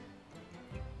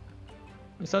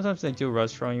 Sometimes they do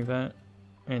restaurant event,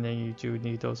 and then you do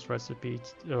need those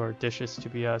recipes or dishes to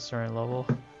be at a certain level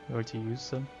in order to use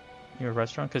them in your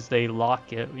restaurant. Because they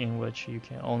lock it in which you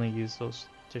can only use those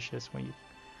dishes when you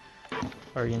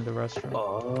are in the restaurant.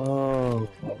 Oh.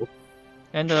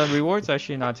 And the rewards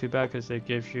actually not too bad because it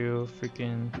gives you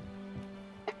freaking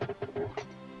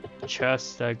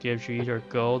chest that gives you either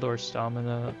gold or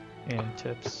stamina and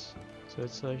tips. So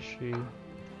it's actually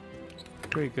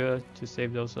pretty good to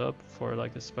save those up for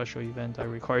like a special event that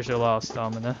requires a lot of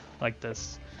stamina like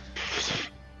this.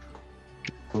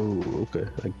 Oh, okay.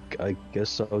 I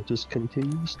guess I'll just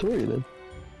continue the story then.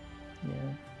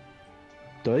 Yeah.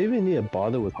 Do I even need to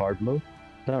bother with hard mode?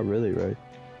 Not really, right?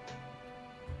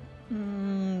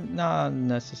 Not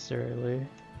necessarily.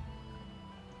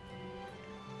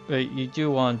 But you do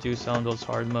want to do some of those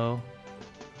hard mode,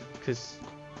 because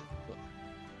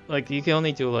like you can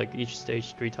only do like each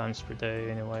stage 3 times per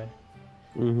day anyway.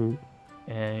 Mm-hmm.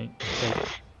 And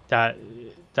like,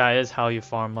 that is how you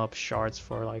farm up shards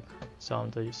for like some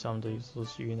of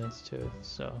those units too.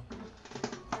 So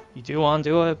you do want to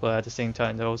do it, but at the same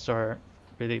time those are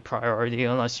really priority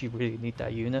unless you really need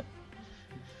that unit.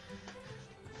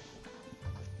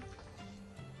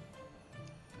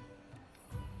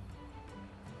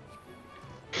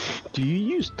 Do you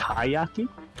use Taiyaki?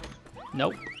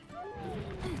 Nope.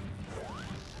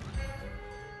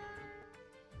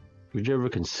 Would you ever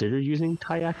consider using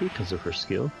Taiyaki because of her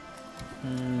skill?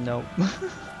 Nope.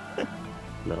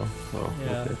 No. Oh,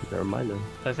 Yeah. okay. Never mind then.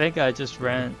 I think I just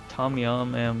ran Tom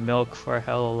Yum and milk for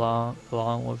hella long,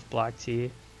 along with black tea,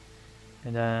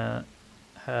 and then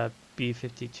had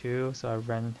B52, so I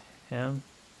ran him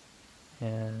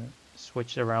and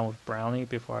switched around with brownie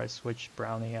before I switched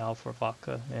brownie out for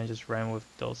vodka, and just ran with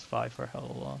those 5 for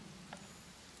hella long.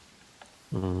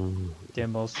 Did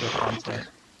most of the content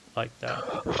like that.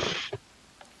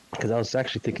 Because I was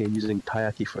actually thinking of using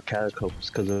Taiyaki for catacombs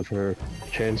because of her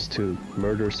chance to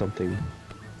murder something.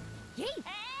 I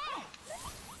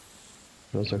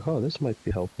was like, oh, this might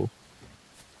be helpful.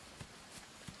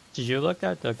 Did you look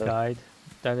at the guide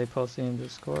that they posted in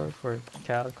Discord for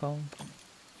catacomb?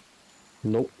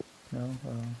 Nope. No?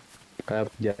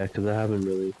 Yeah, because I haven't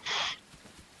really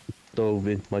dove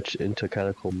in much into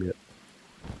catacomb yet.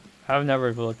 I've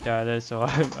never looked at it, so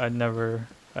I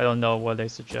don't know what they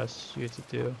suggest you to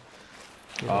do.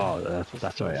 Oh,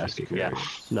 that's why I asked you. Yeah.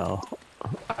 No.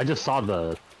 I just saw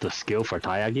the skill for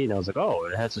Taiyaki and I was like, oh,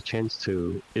 it has a chance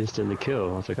to instantly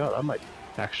kill. I was like, oh, that might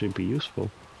actually be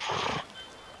useful.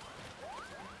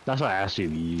 That's why I asked you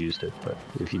if you used it, but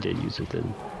if you did use it,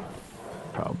 then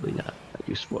probably not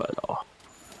useful at all.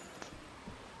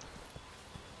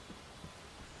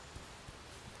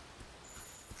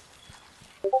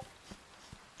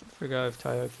 I forgot if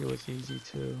Taiyaki was easy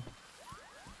to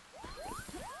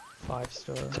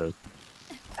 5-star. So,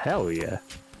 hell yeah.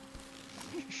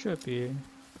 Should be.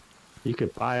 You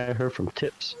could buy her from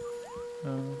tips.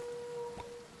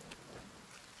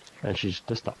 And she's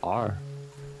just a R.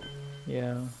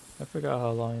 Yeah, I forgot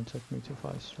how long it took me to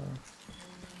 5-star.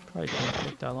 Probably didn't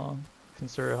take that long.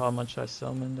 Consider how much I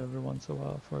summoned every once in a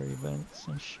while for events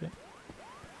and shit.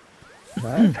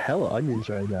 I have hella onions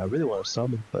right now. I really want to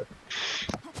summon, but...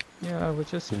 Yeah, I would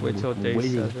just wait till day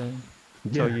 7.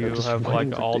 Yeah, Until you have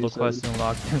like all the quests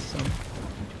unlocked and stuff.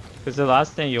 Because the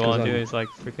last thing you want to do is like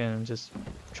freaking just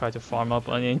try to farm up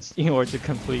onions in order to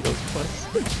complete those quests.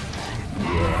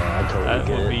 Yeah, I totally That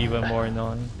get would it. be even more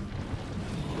annoying.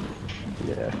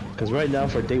 Yeah, because right now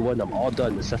for day 1 I'm all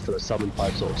done except for the summon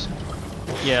 5 souls.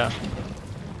 Yeah.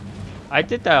 I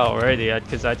did that already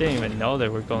because I didn't even know they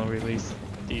were going to release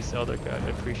these other guide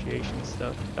appreciation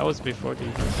stuff. That was before the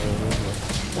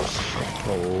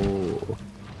Oh.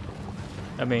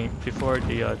 I mean, before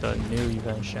the new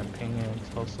event, Champagne, and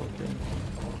also didn't.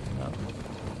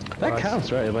 That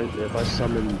counts, right? If I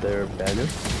summon their banner,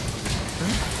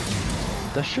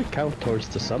 Hmm? that should count towards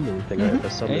the summoning thing, right? If I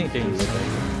summon Anything. the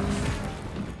banner.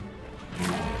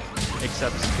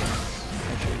 Except skins.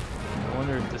 Actually, I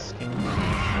wonder if the skin.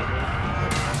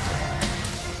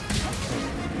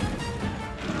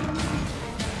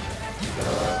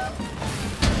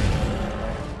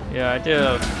 Yeah, I did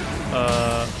a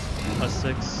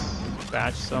 6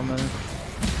 batch summon,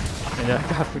 and I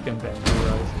got freaking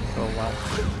vampires for a while.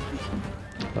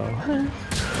 Oh.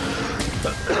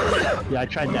 Yeah, I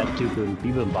tried that too, but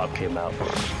even Bob came out.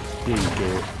 Didn't get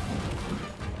it.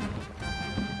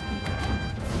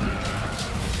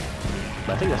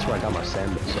 But I think that's where I got my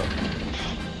sandwich, so.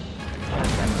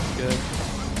 That's good.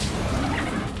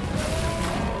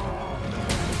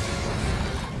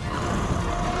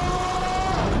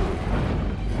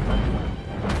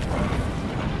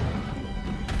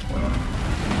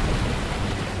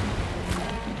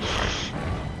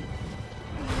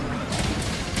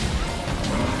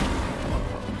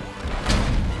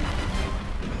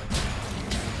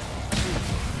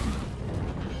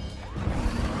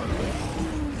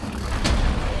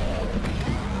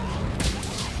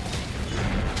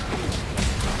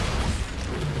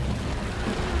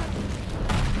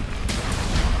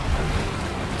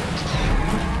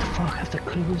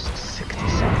 Close to 60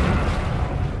 seconds.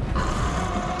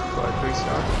 For a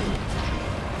 3-star?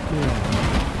 Yeah.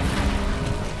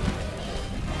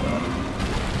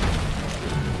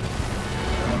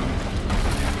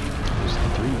 There's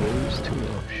 3 waves too.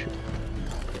 Oh shit.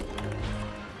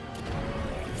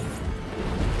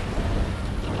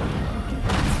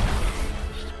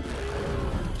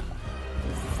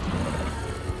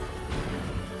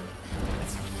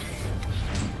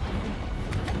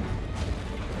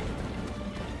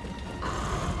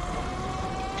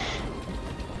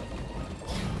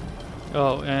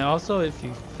 Oh, and also if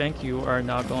you think you are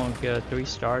not going to get a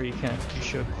 3-star, you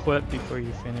should quit before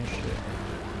you finish it.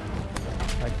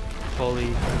 Like fully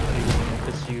complete,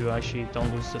 because you actually don't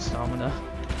lose the stamina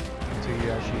until you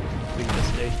actually complete the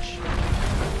stage.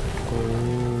 Oh.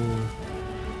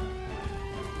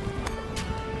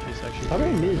 Which is actually How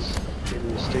many minutes in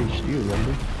the stage do you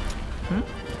remember? Hmm?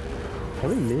 How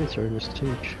many minutes are in the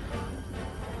stage?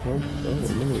 Oh, no,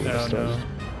 I don't know.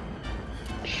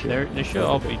 They should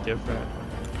all be different.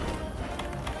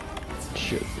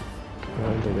 Shit. I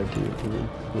don't think I do it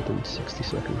within 60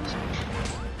 seconds.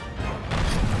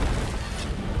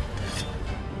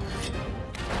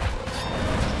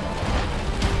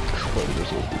 What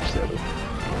was it? 7.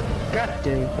 God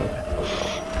dang. Okay.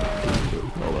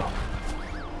 Oh well.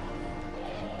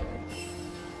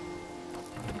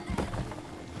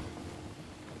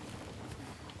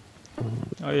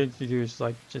 All you have to do is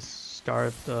like just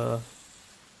start the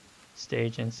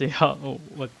stage and see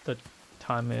what the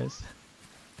time is.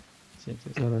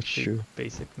 Oh, that's true.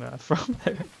 Basic math from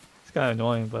there. It's kind of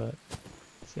annoying, but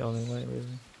it's the only way,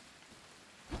 really.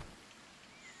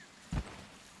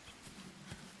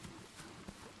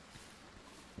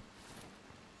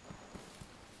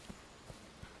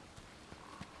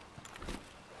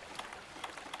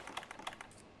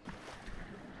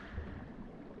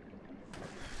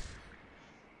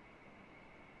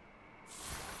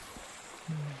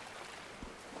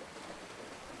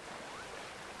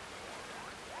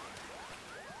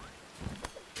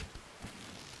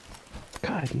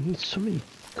 God, you need so many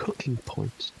cooking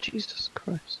points. Jesus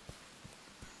Christ.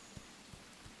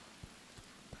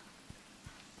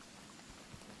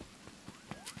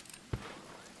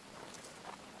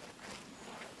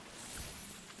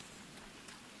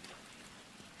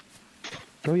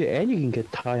 Oh yeah, and you can get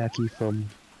taiyaki from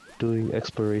doing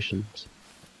explorations.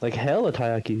 Like hella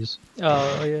taiyakis.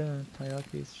 Oh yeah,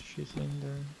 Tayaki's she's in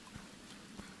there.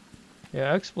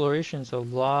 Yeah, exploration's a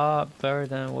lot better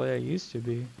than what it used to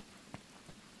be.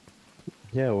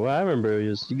 Yeah, what I remember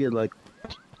is you get like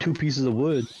 2 pieces of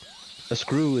wood, a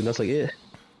screw, and that's like it.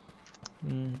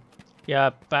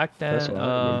 Yeah, back That's then, what I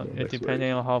remember of it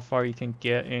depending exploration. on how far you can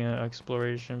get in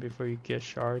exploration before you get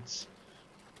shards.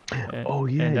 Oh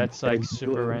yeah, And that's like and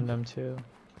super random too.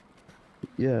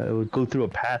 yeah, it would go through a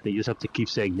path and you just have to keep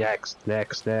saying next,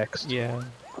 next, next. Yeah.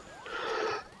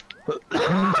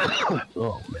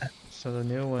 Oh man. So the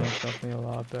new one is definitely a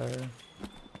lot better.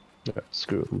 Alright,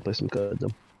 screw it, I'm play some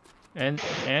Gundam. And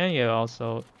it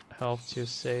also help to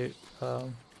save,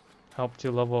 help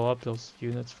to level up those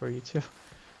units for you too.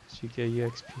 So you get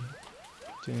EXP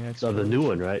doing exploration. Oh, the new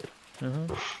one, right?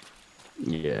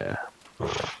 Yeah.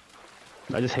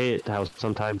 I just hate how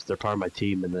sometimes they're part of my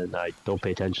team and then I don't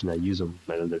pay attention, I use them,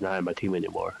 and then they're not in my team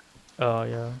anymore. Oh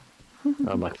yeah.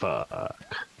 I'm like, fuck.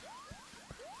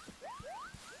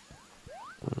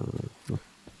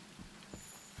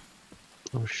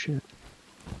 Oh shit.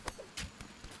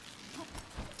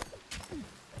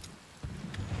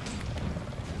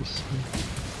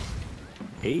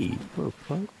 Hey, what the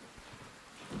fuck?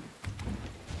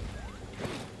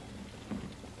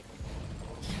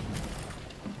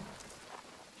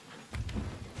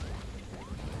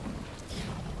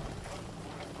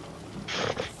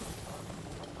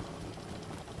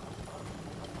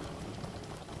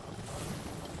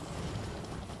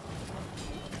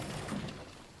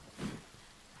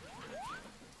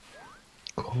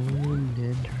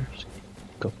 Commanders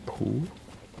Kapoor?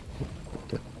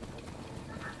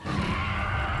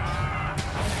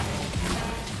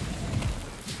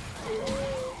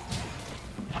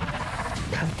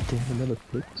 God damn, another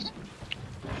blitz.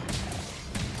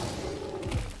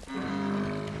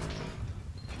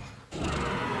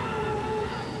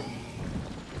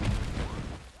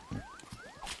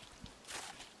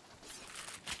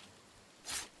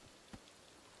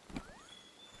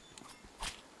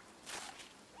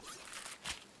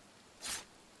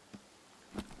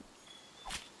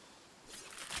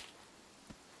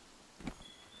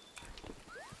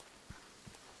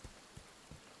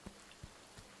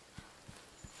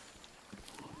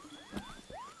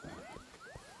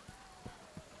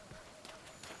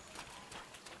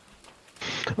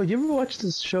 Oh, you ever watch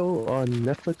this show on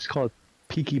Netflix called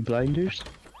Peaky Blinders?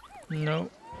 No.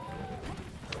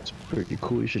 It's pretty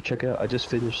cool. You should check it out. I just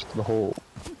finished the whole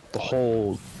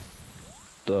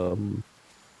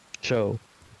show.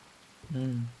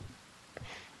 Mm.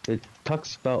 It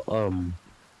talks about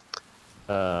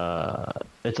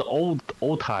it's an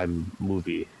old time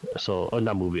movie. So,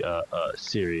 not movie,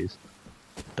 series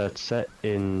that's set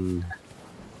in,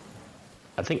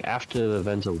 I think, after the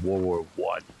events of World War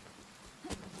One.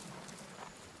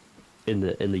 In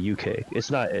the UK. It's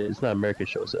not an American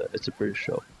show. It's a British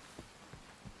show.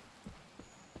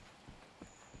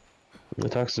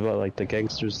 It talks about like the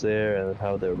gangsters there and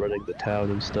how they're running the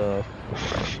town and stuff.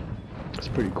 It's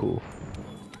pretty cool.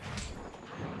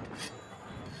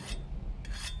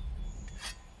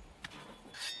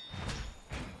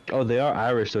 Oh, they are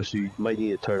Irish though, so you might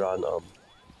need to turn on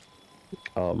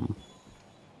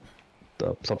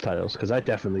the subtitles, because I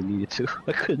definitely needed to.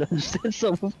 I couldn't understand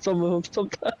some of them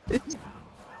sometimes.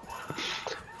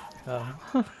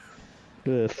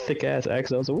 The thick ass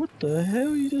accent. I was like, what the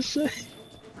hell you just say?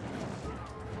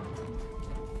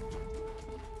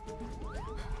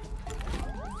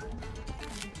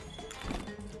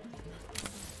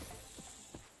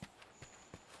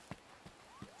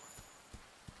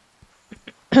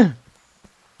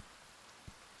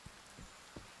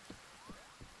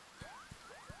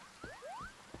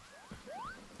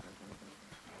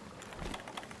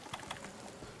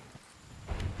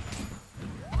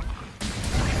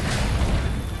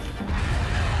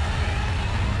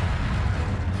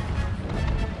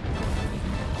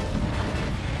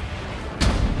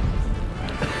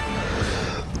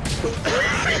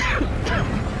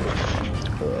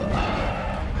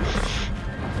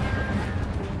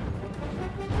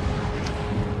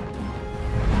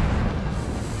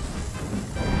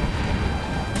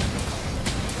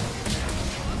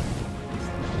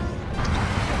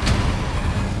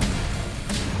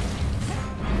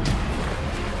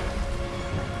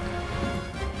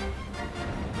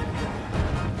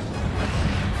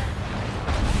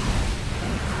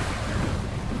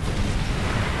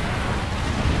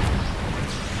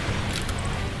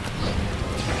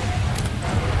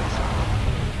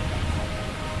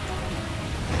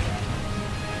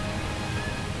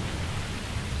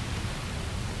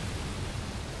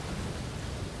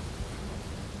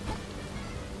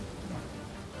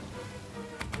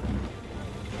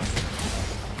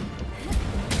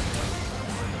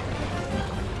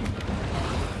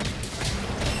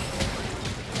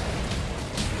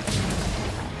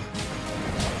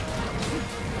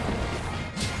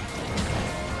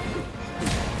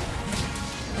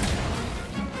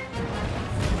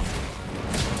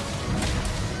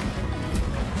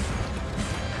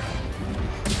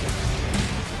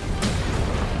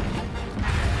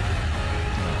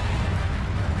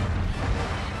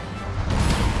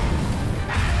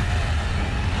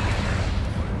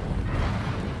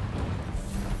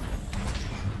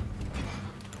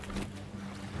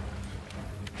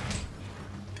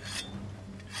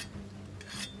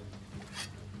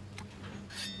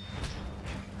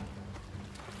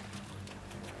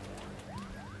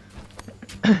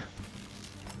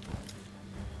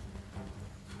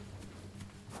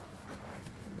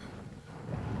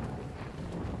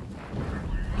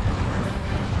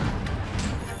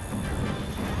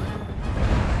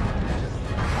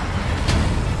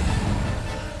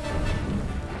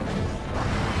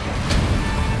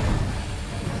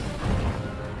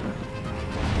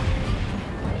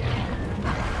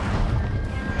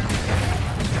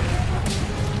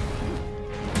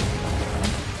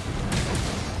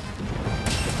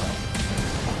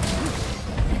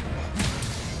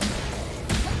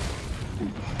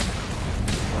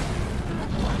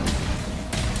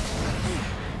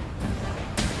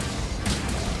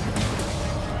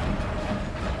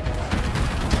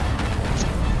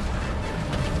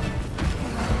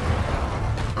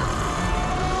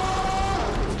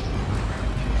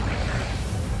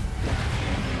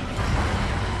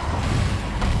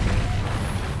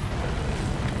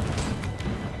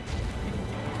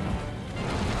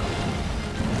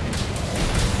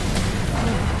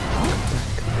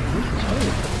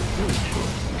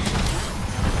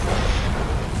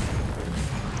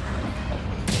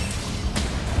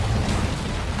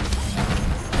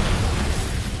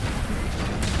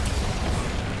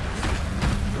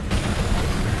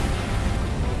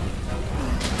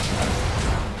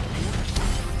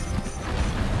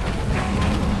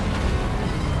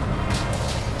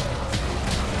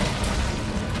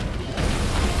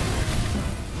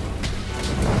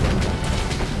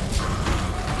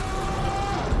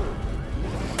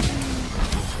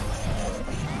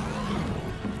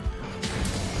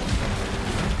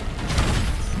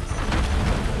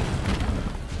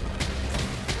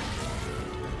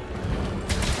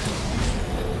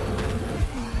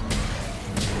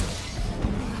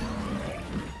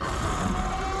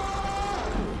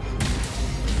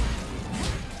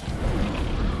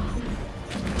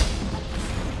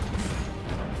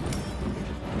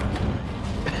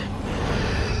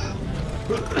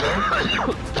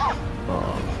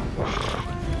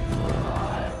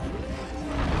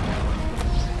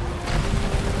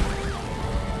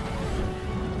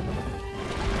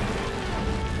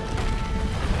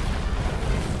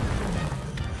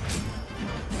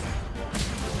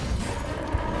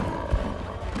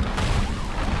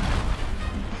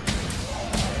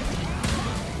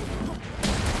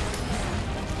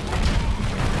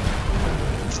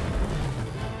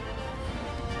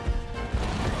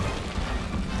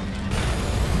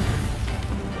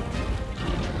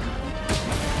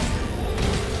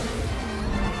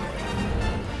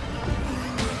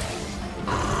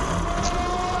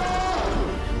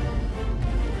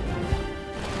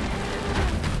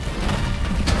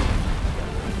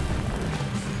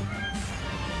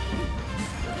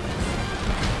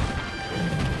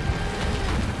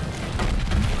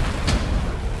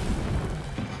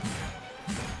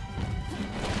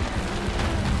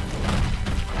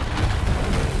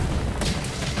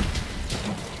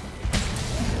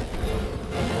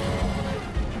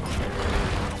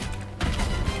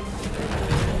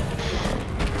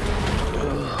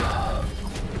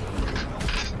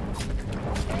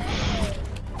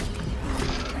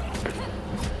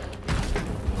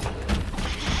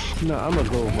 No, I'm gonna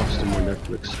go watch some more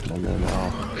Netflix and then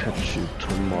I'll catch you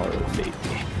tomorrow, maybe.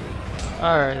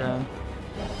 Alright then.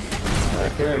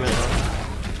 Take care, man.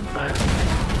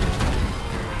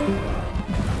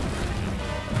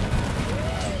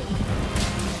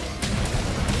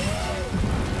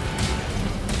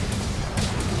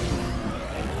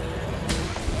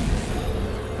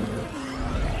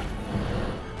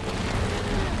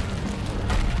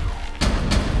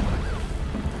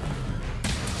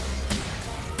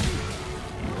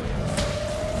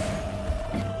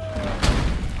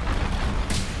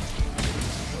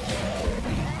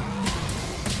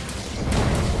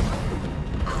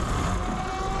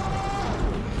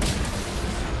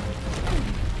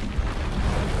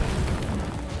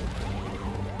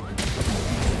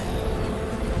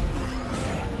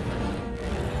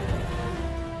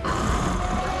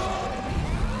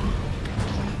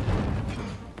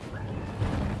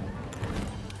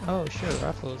 Oh shit,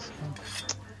 Raffles.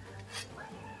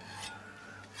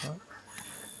 What?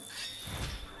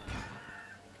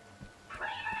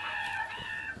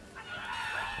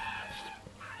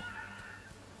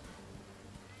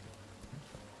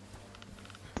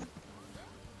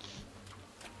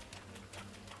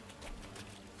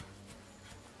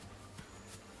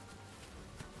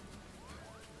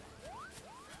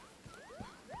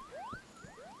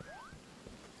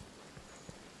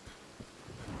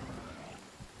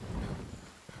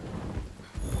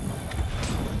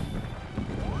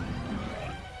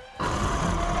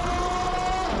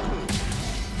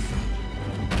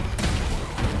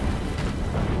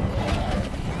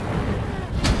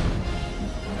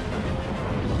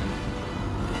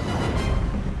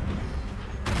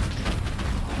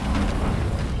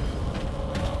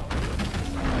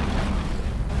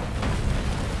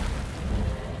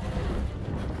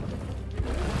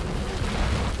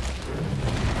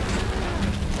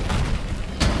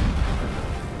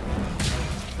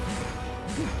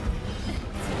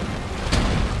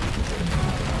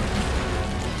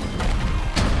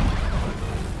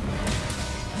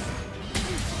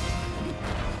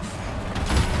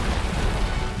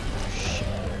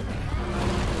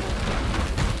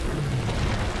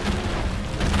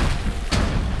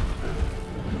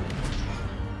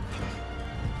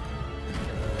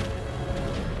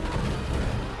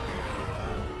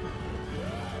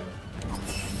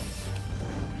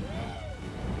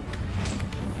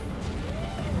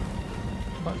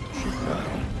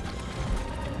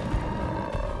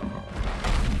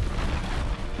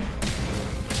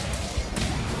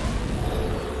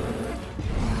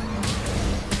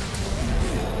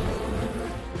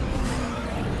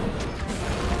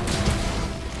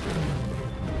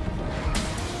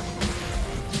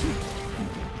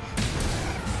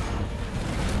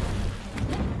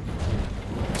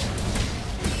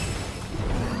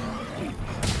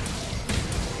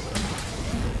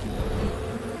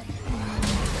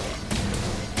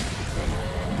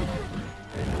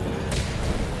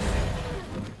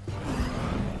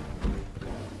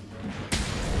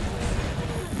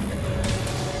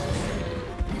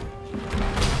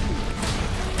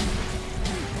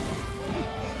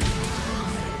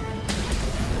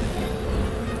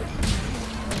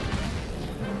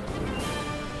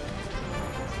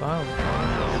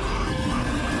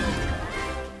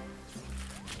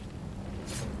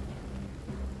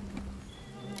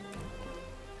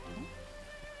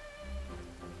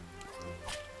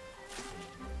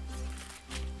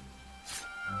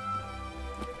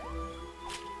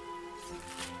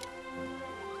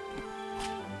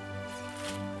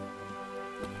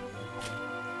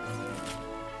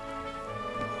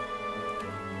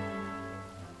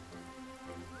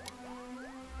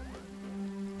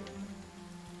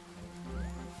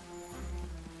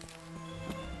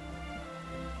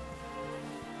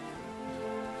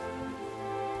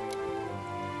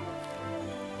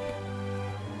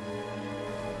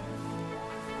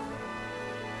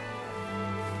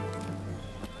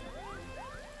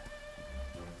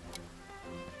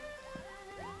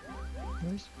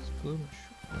 Where's this blue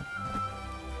mushroom?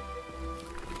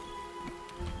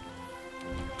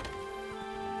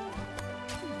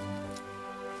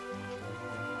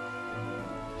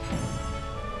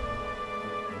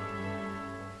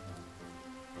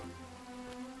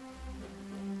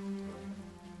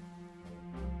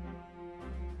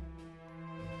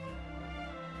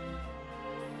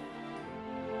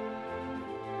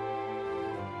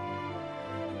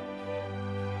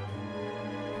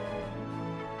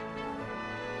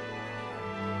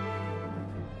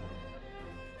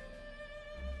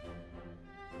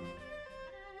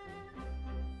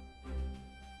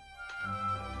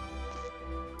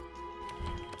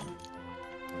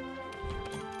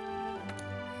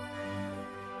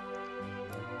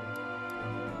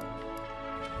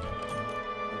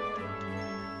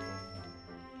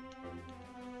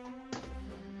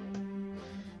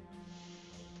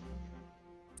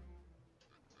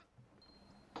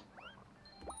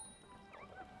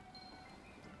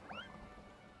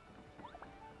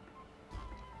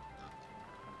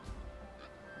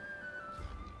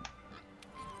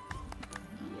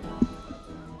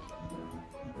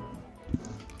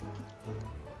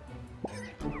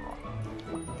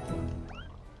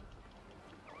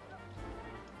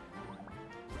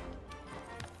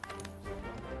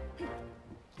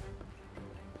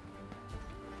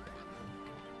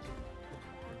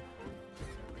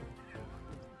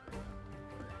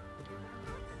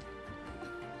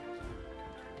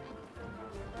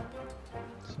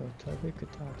 So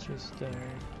Tabikatachi's there.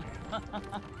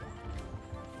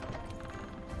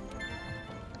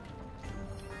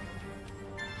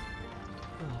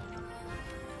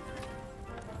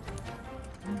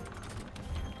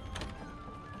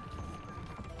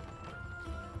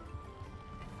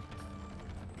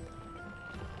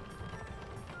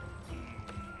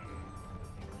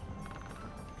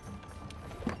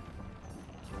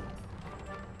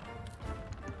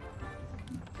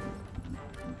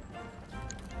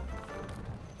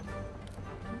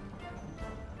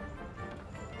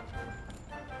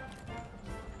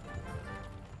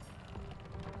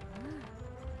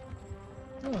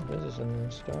 Oh, this is a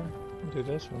new star. Do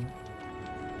this one.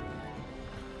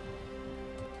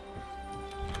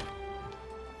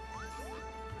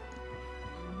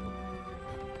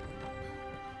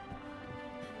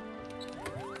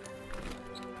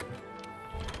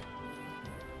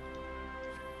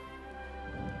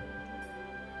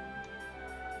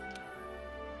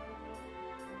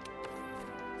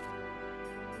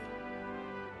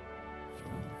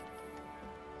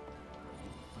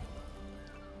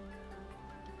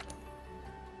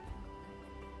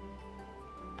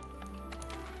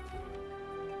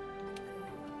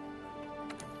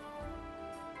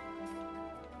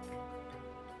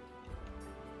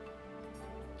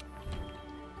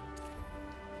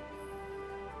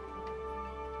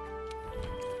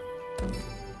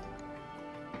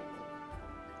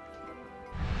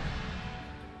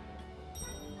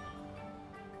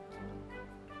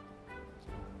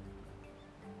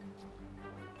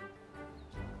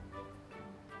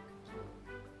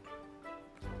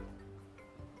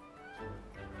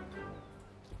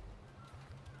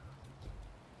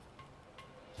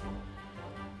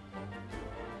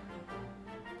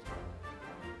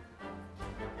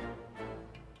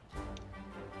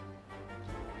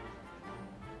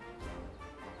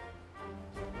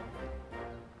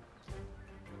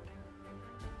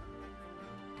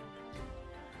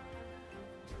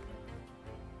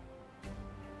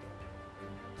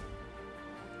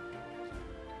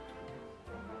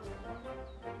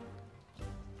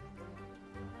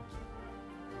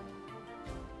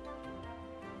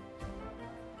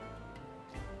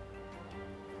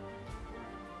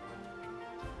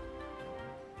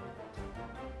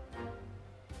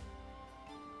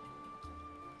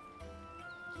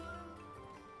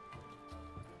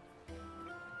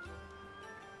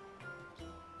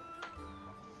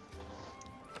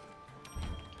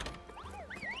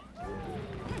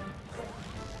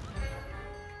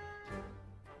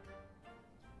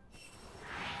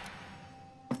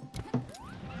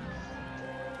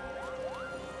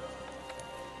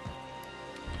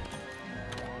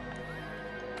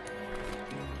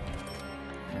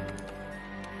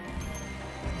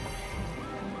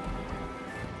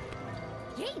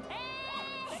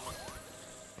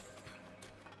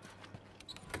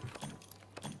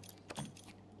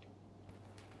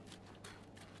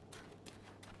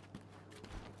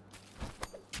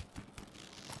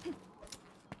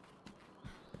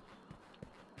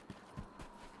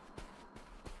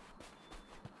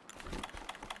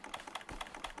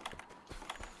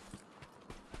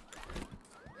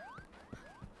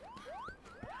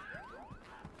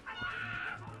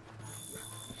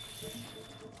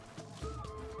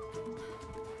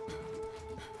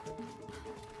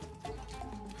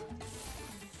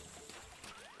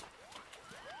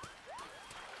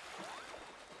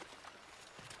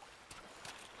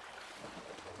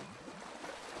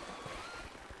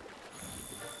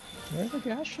 Where are the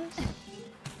gashes?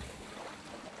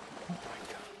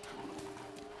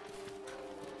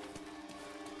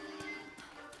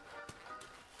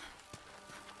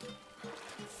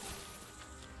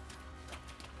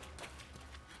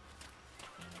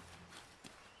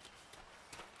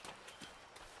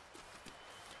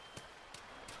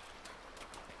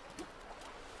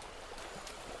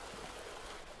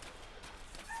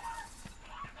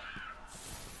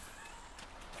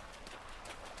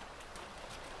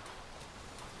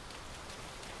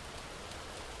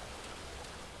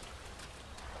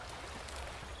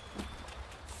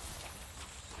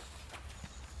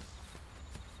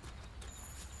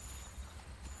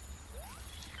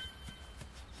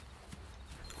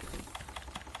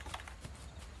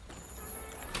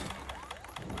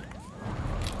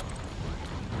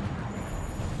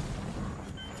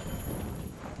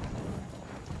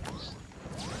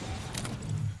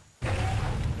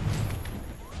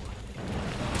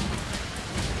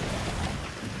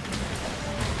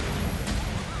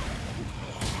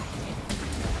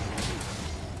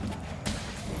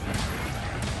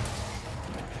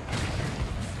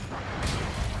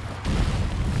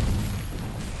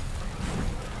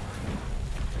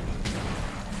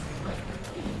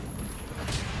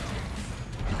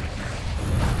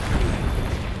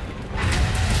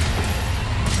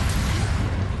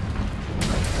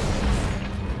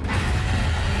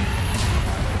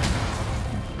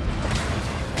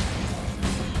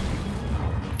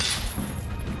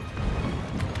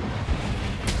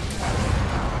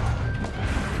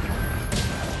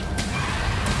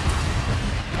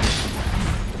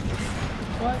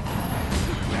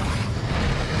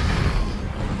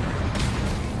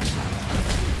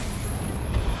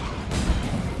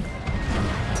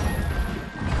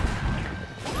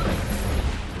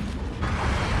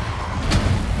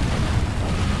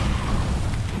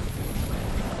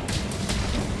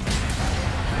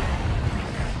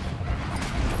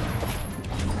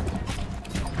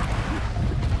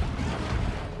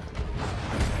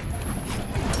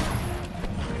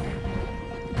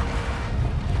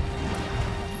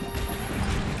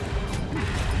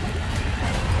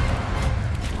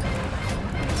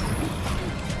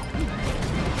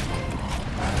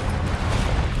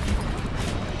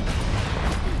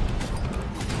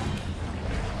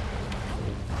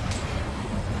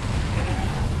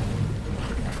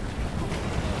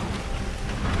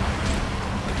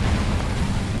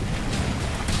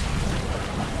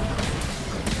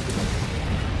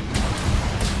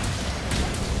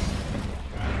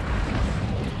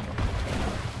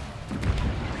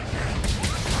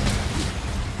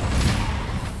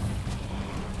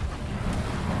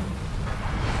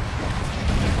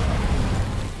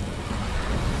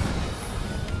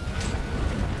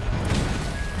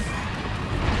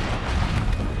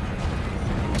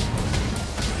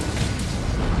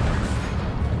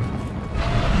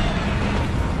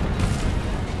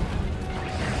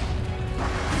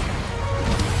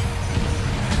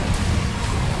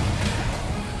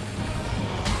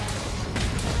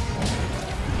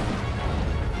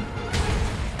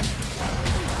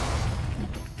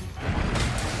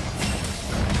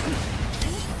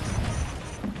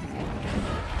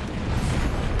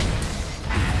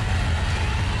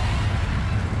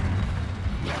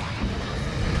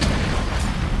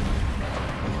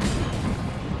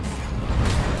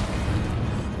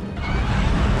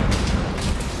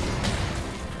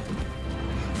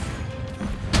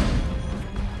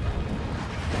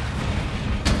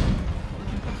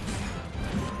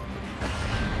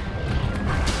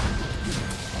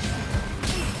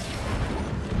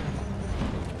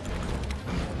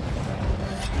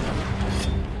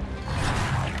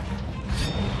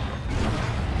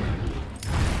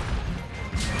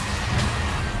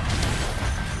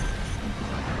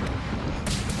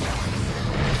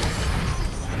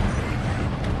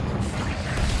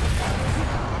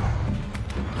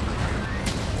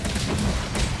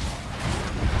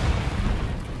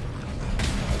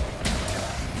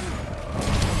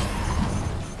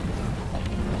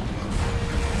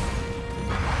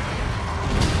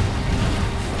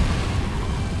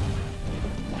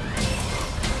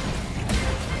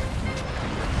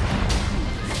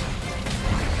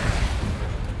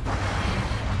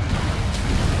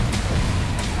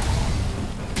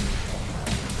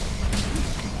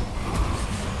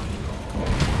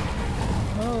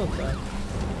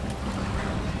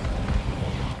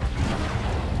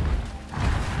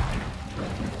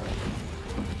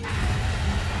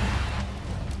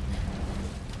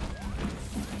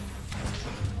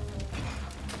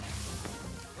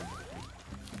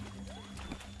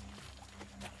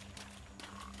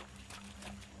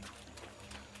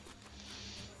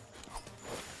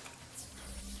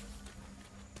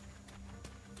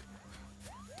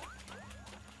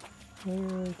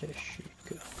 Where did she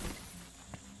go?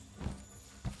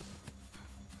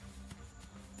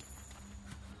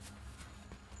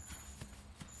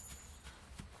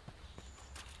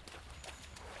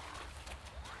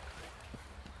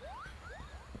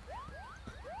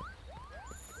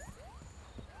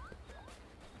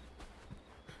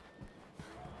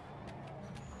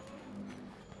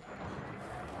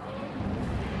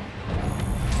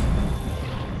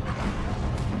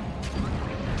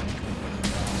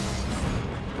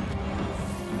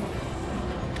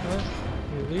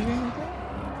 You leaving again?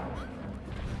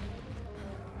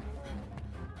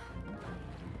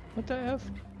 What the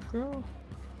F, girl?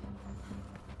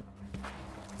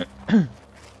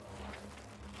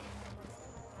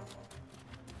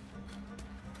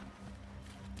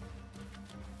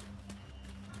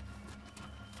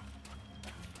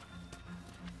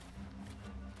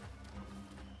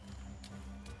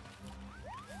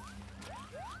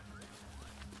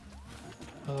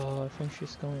 I think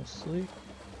she's going to sleep.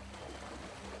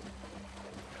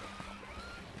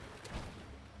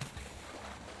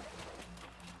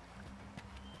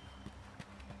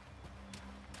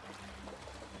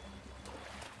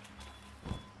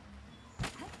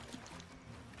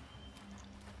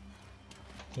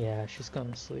 Yeah, she's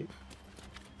going to sleep.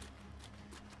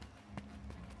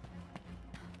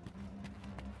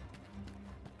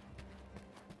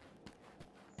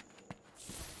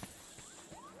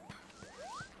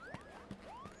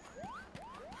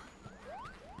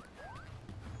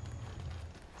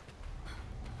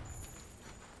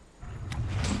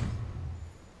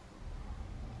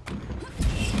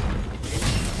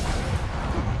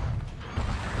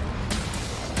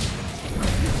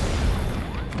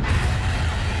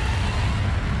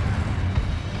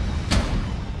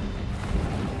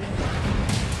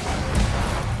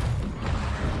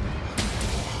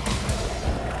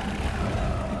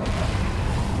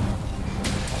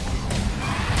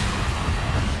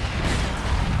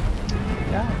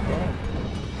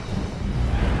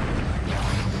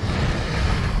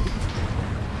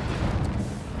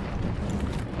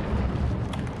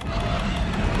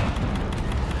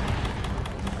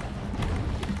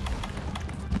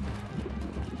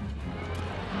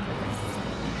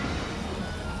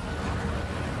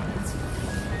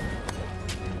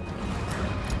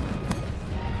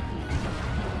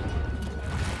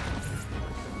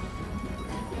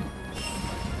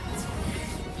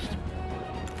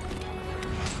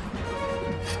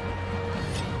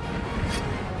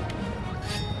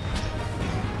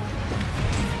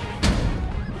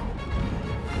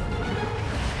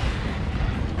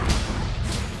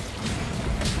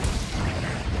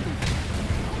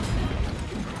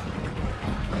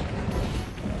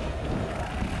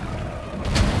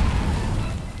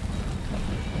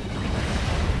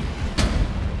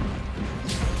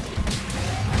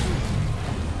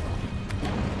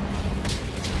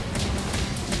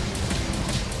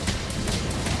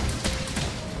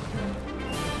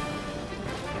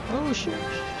 Oh shit.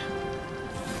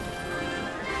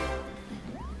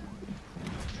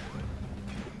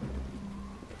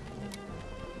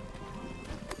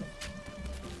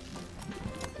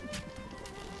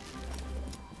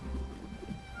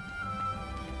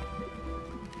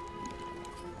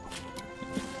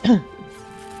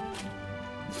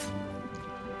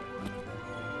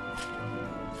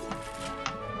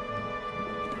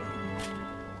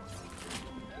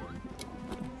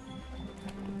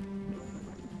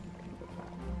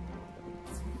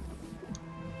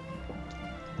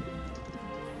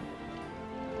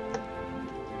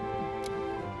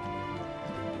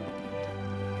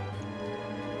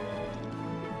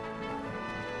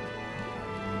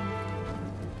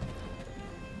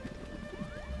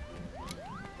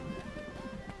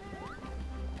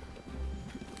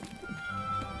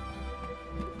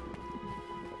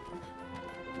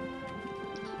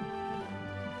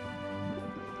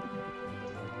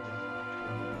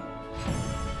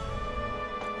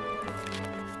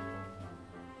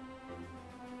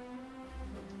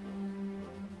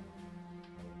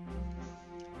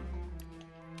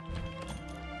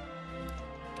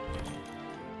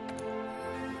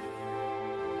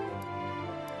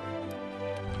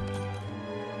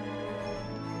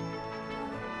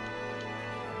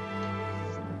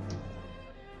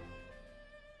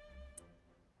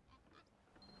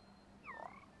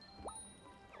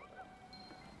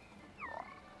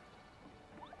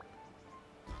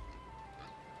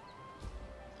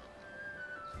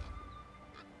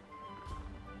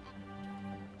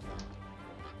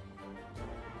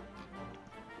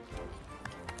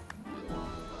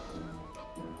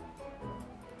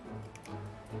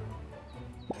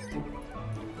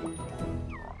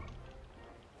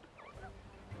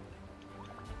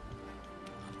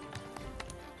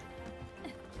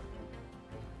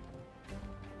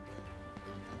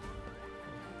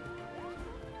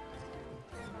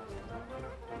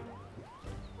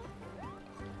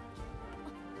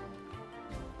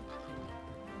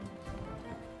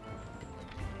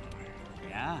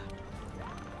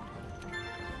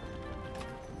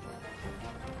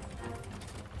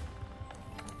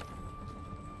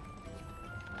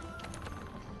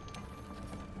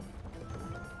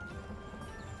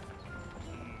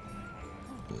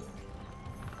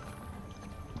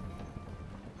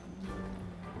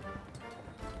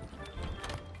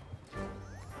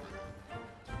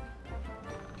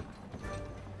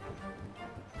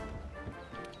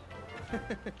 It's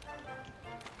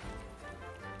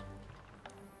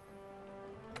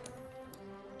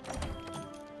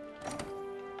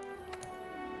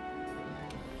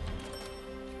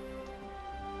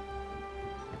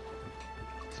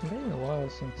been a while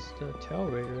since the Tail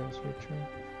Raider has returned.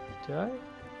 Did I?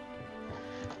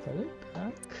 Are they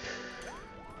back?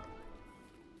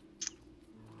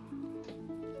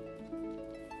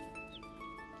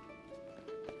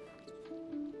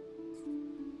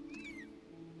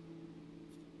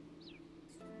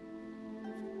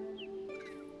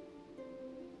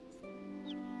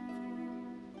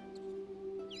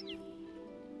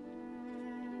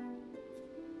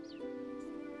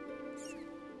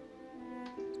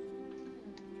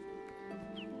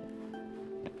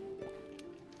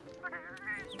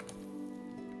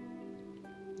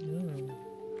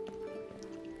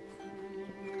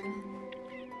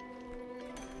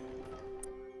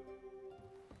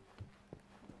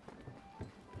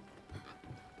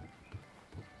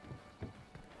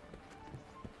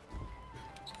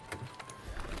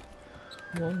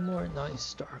 One more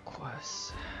 9-star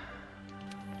quest.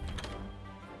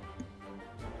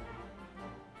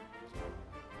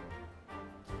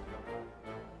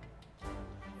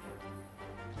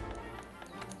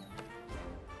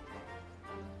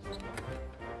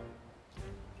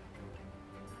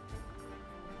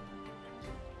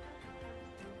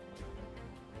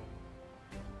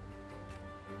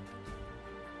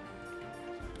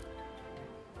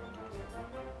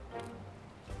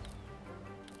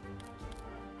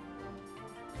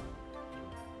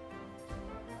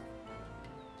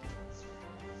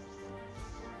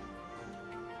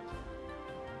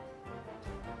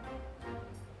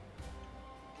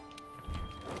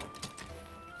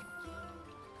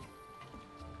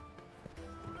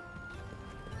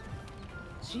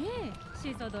 쥐,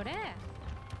 시소도래.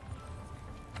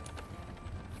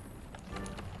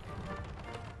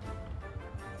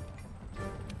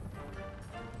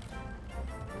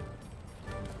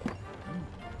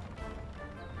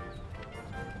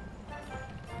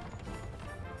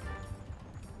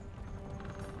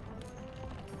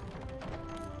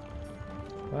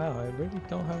 Wow, I really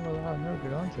don't have a lot of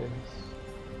Nergadontes.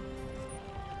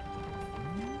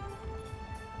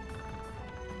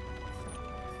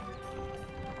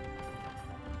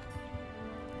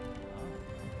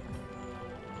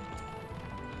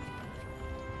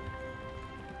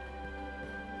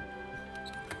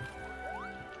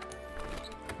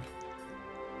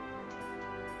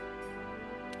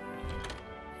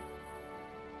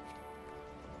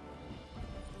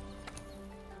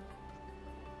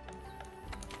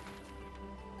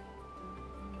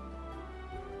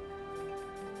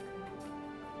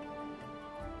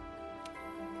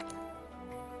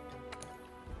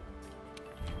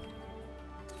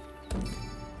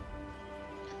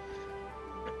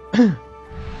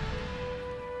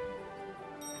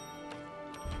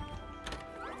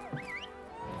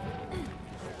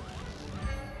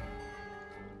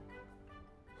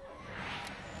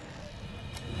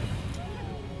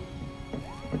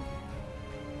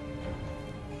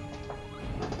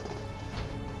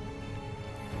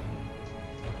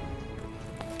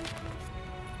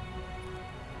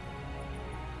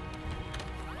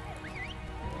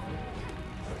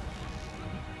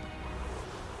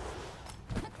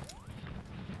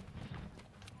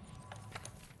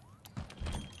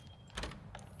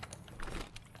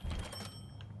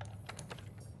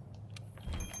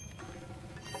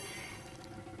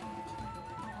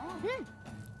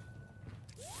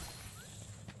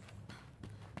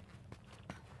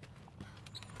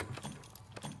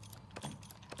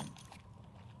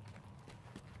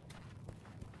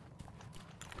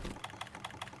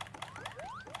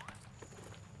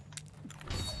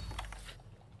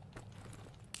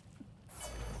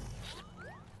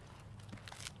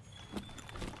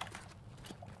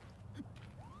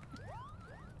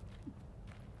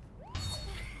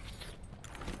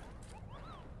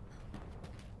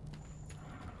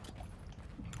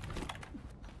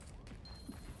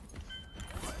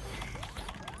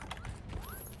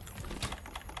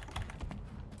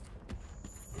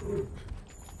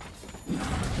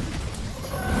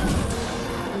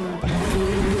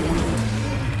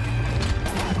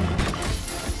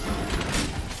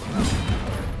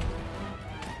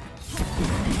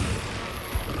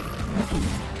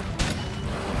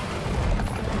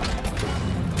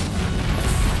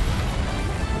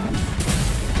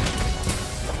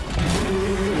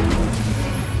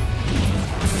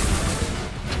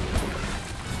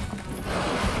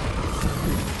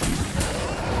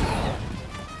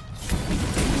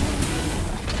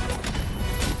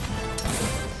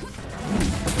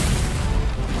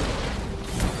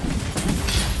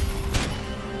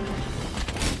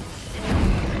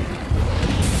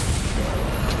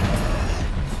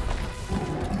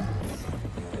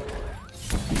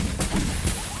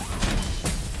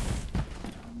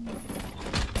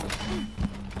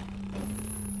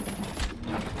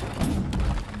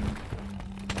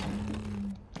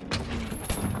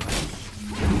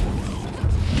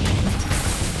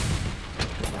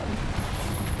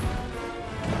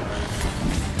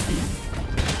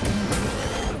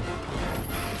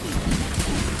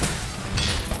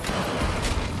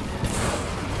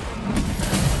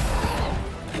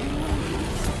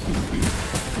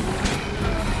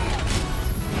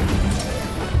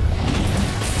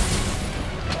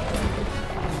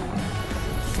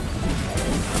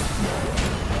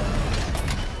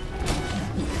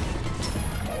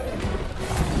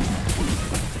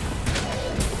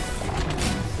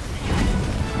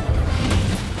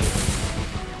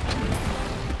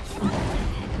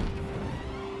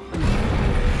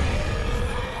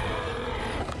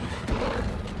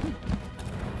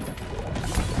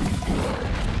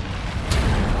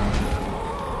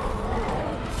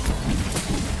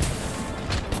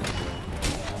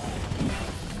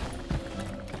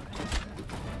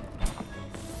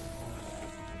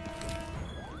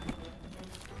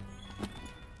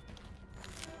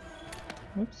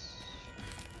 Whoops.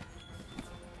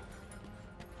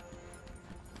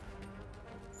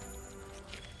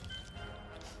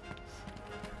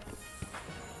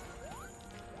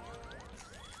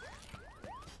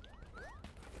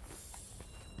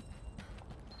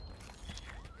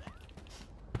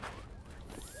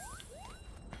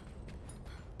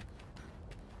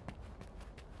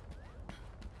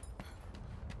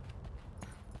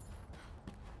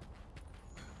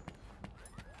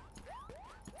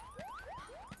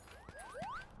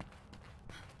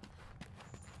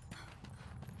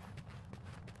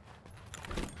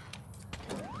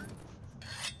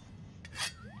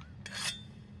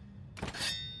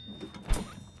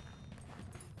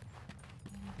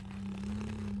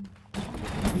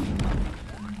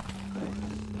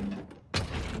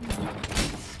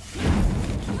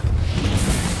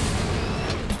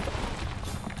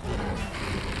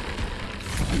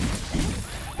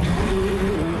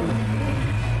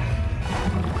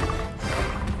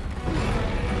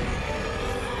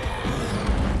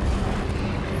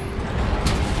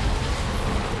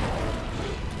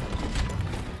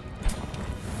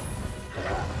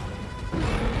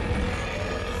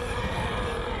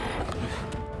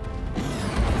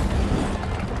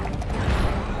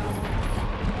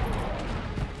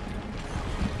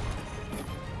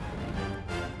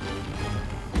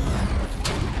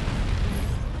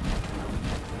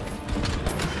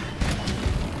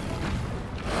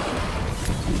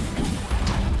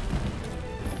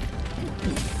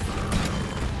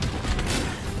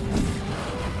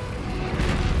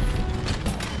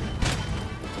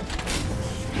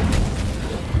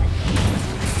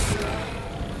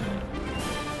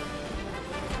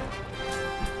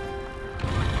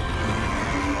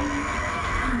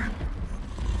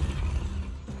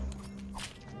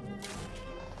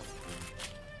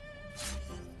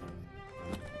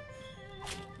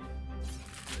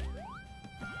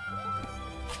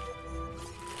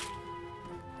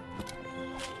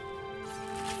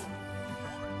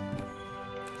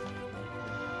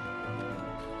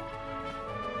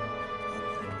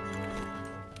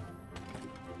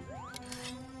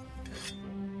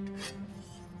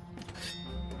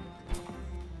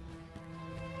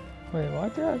 Wait, why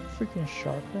did I freaking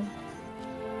sharpen?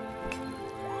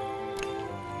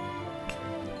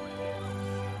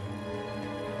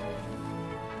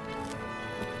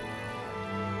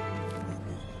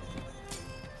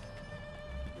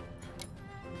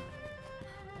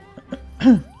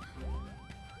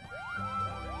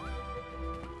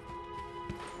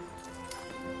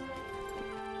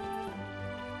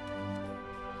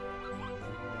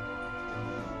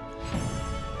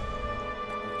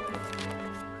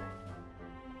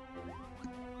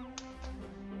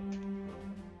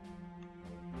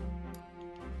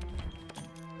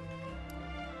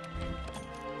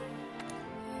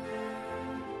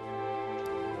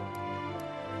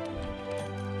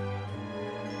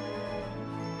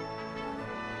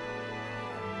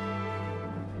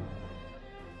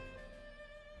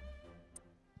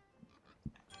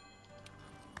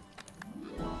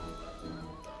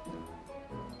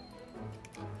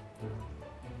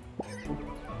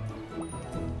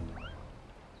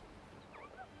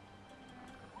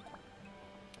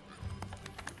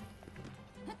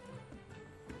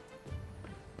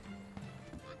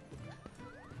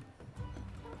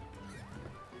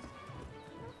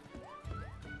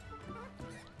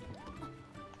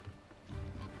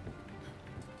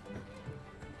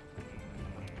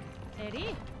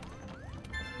 Eddie?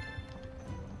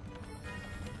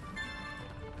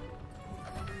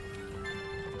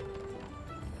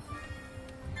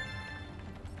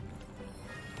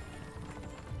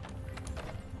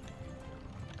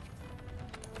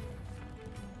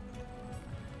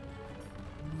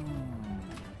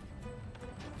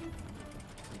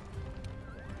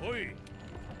 Oi!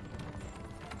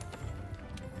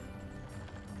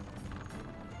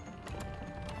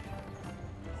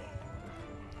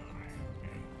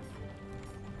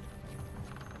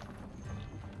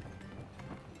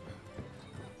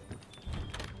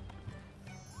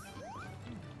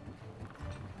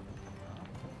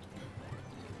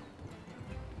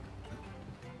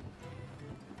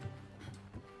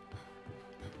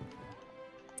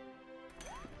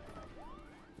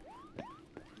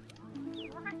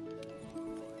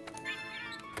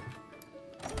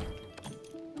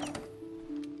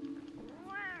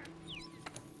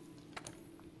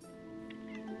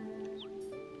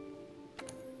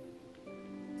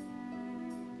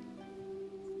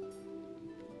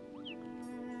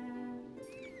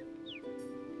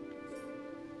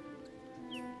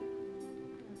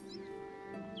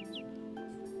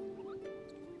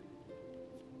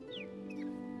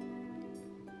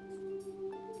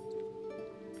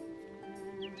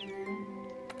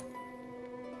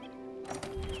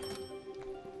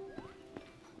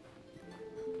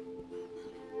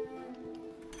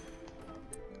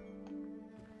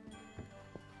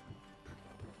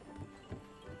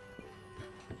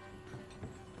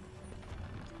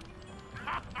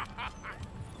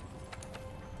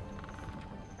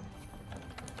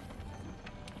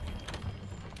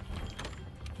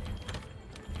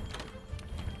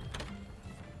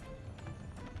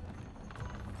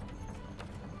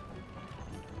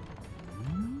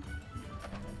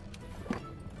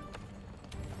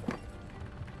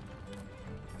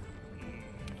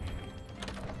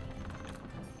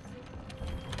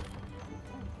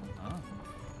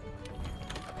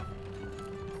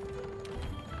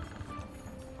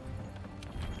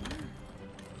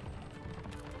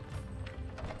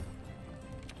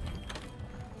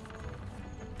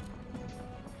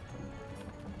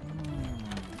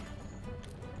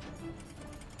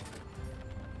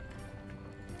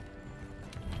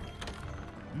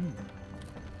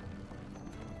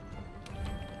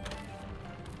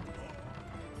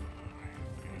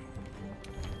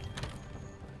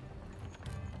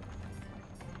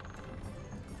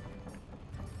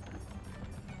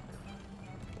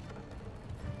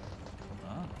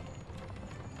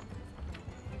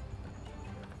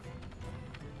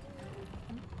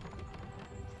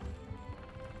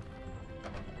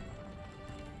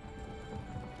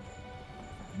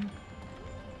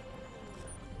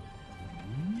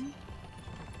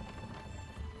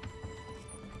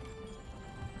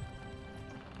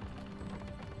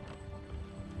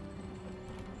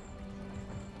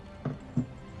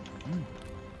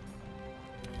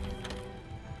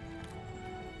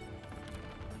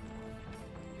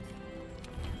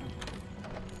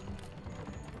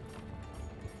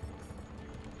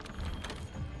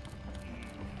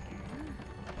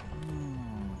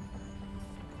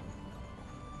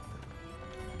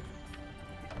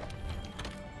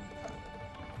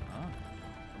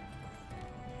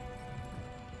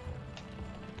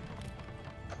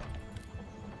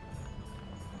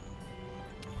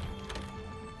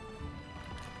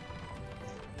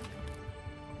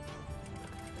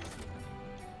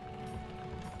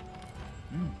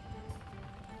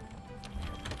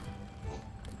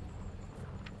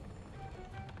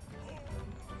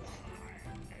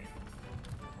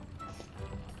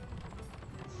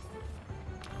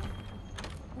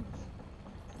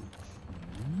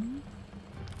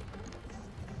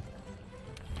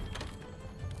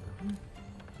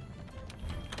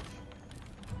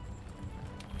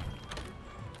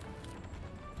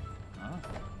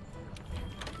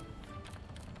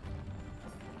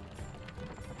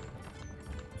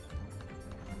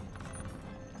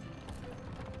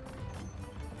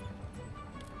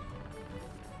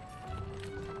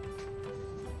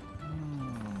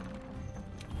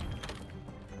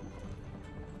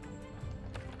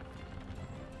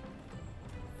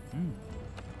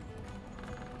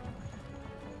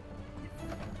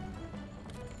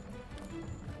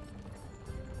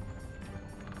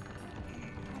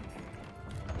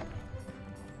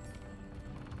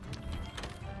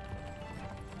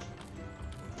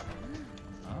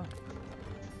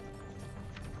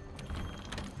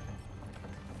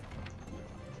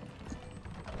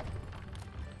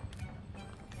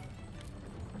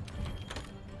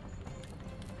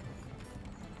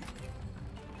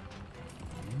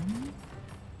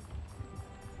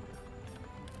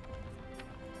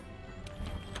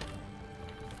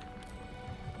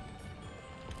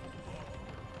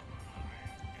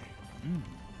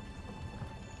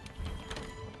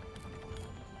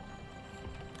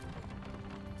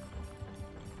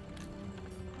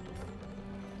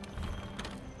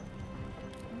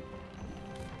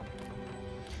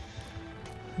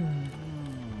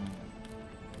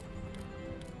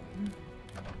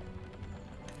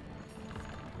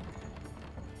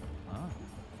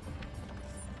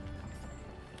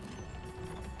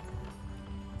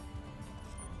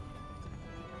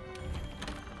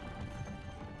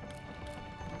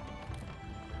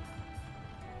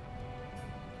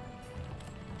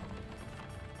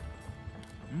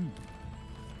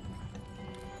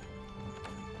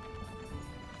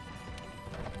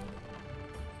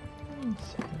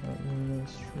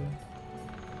 That's true.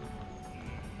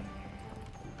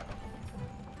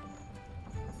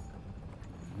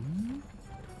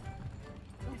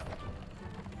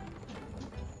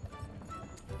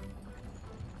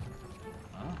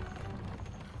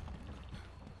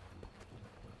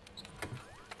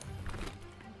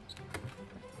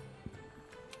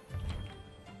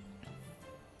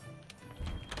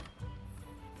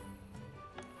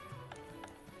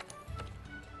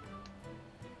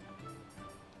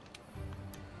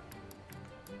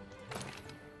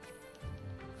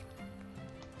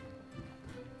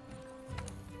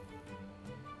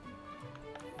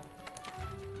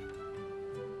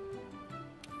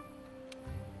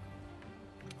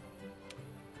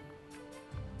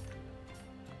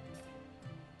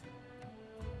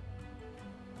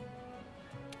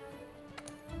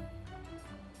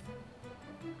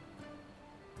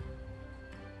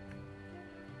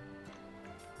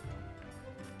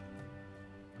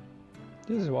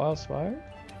 This is Wildfire?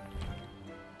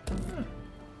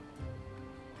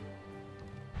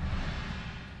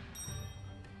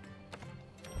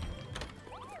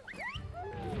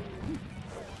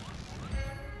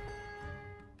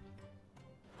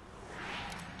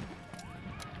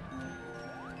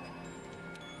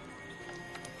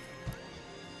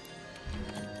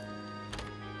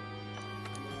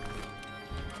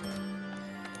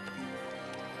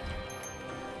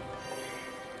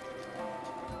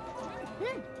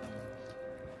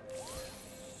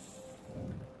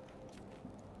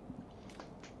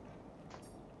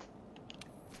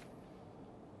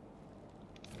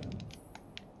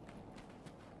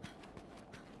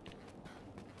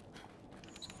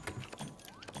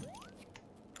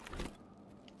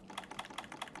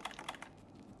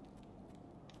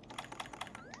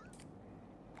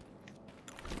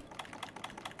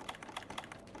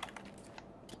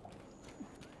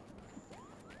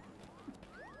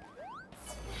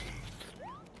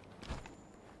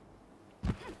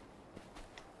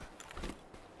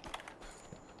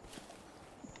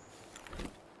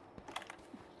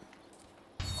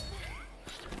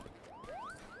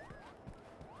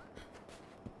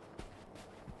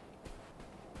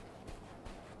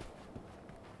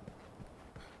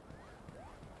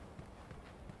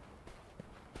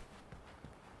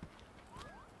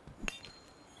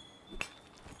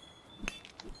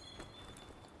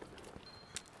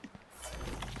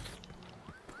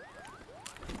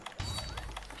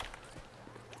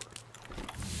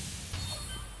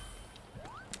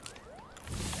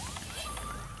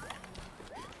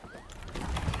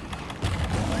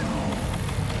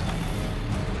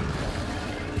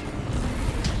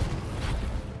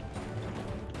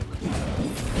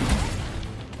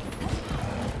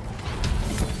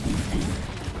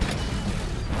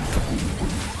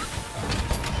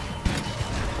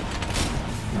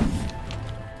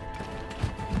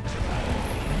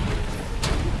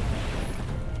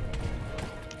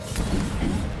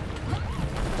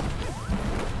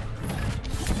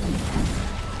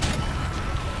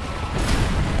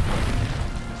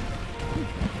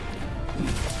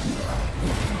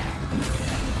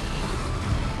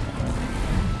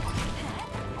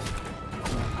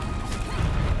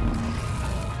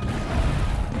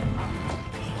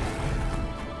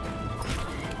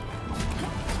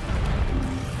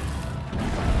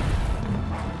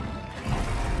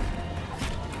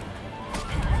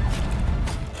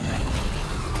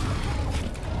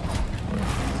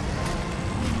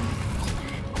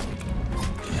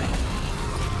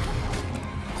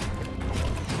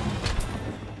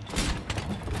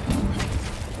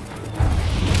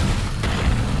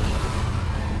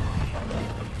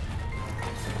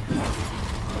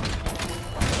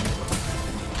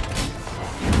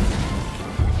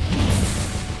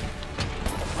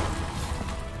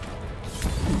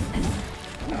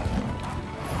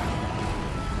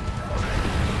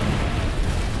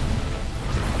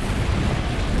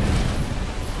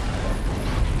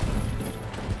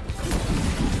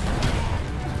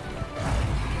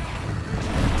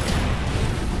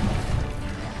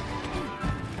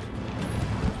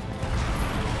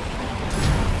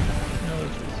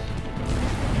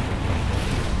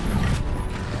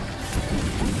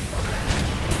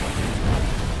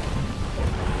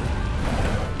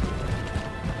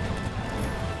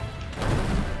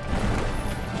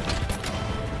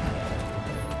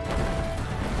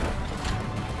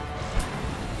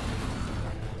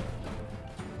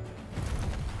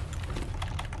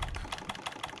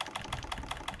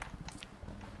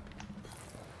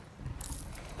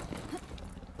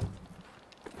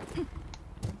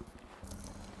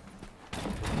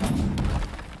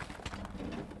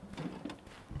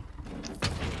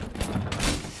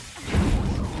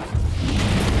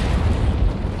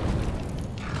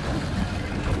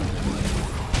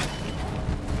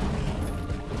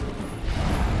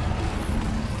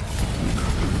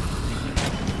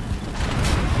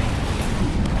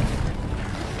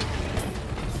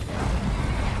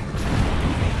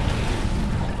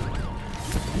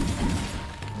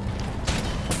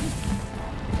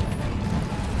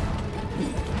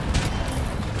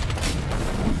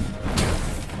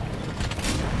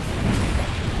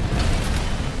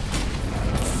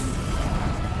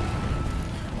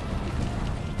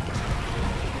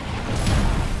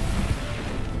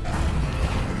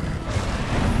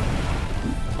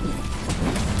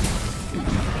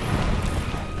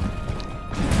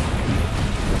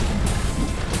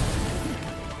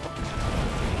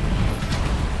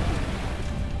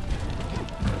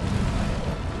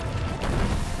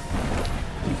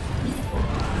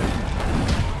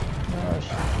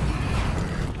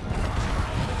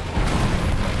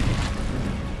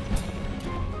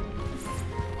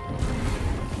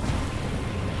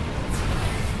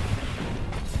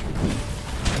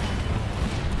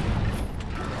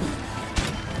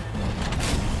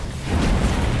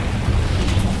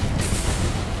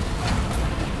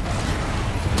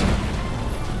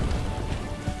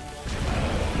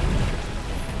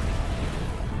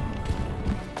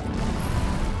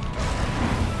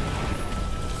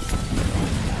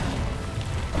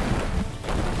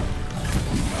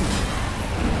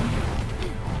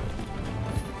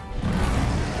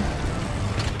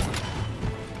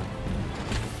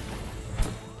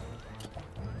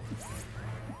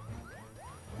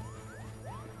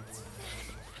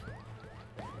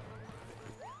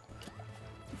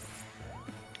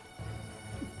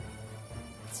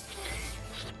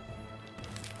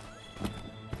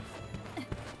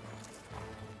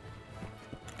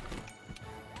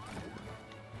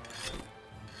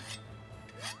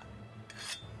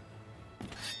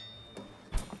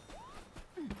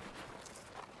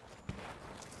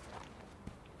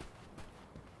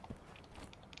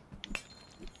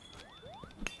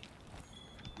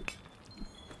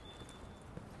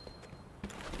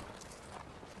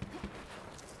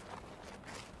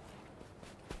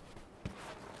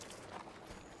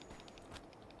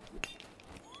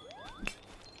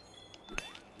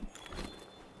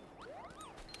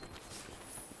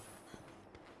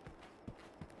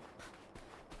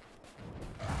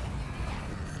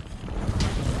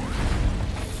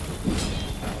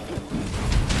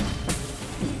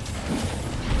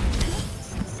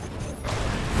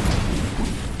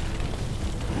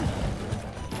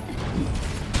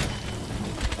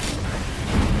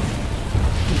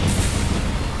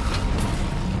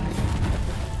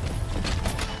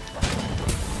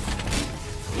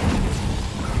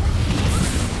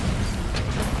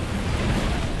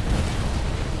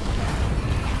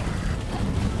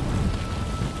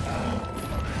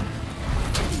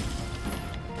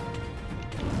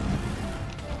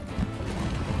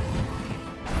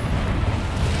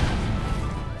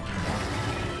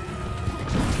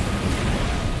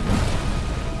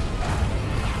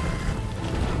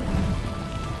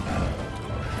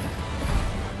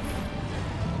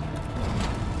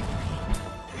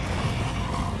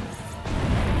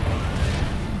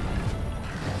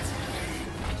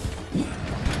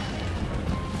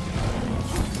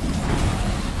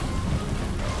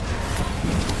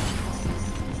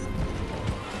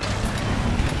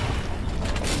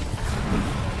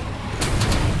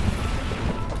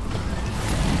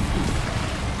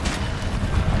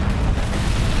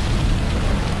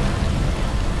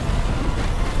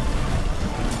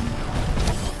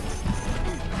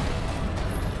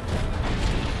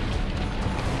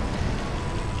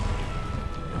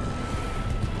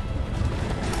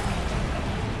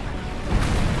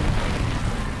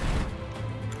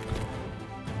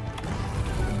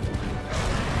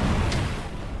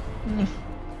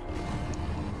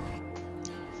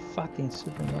 fucking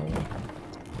supernova.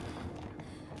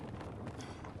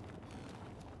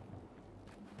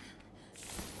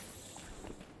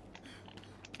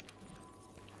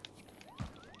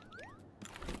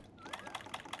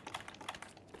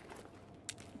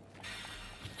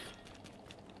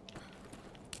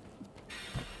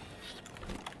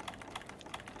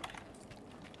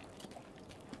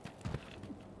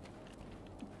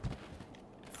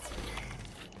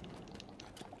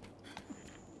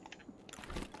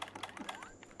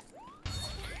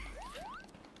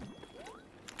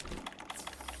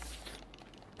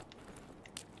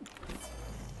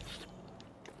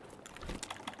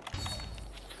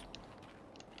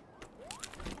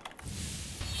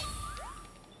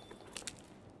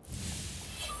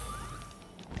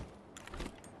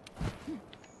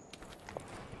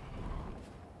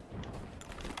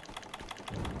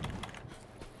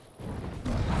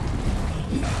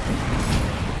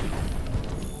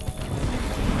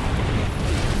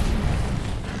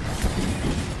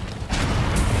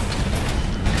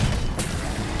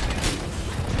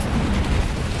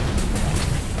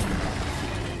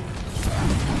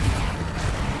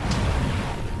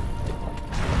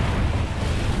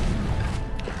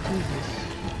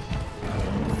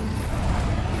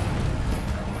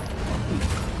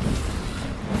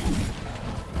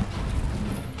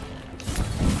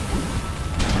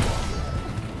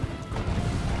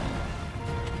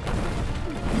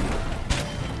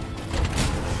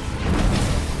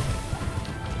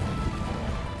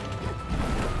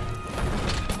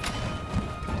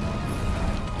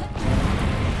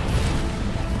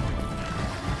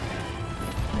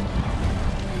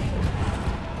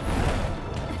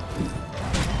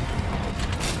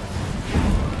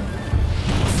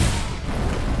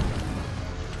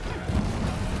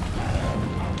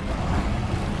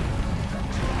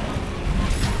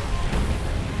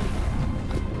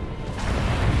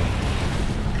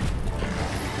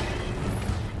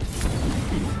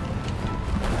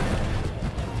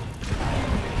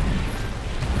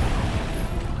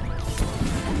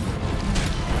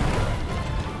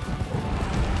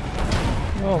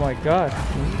 Oh my god.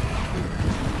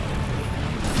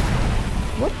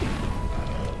 What?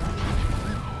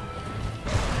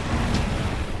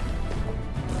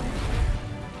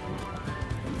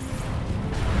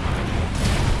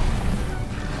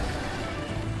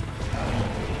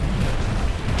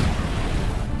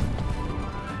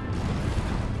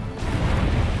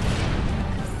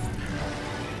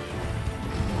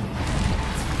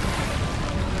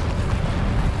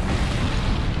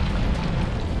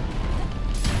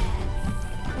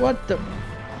 What the?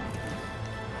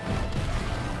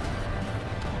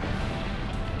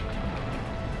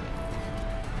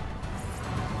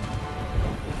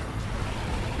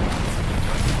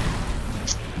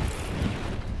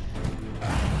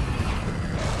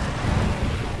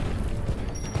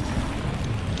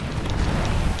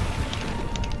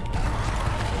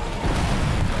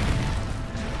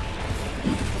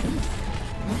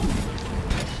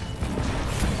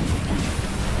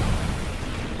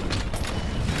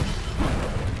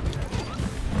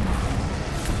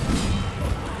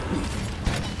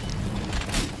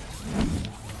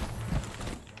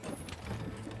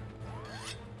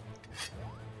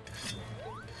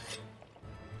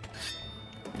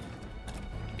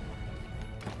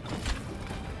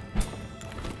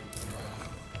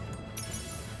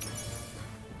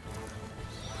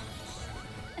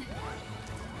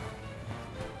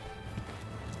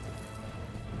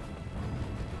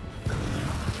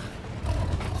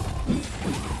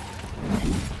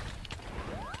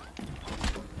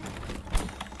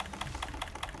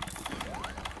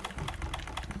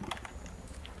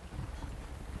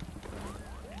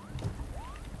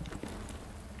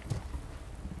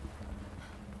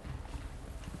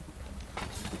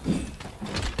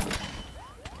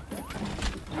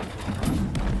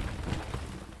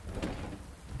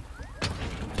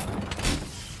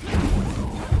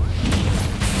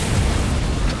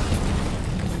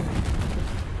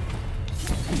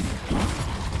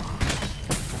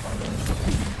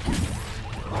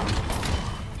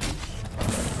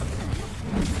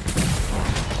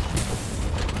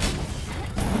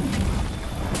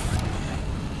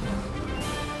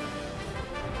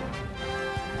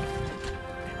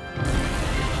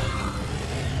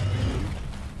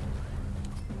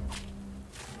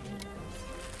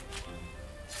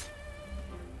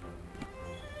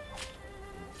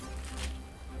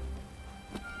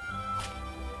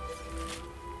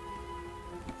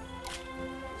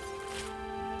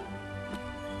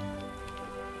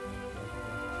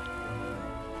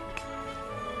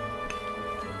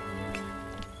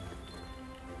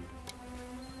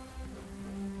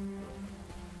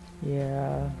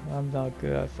 Yeah, I'm not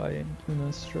good at fighting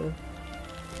Unestra.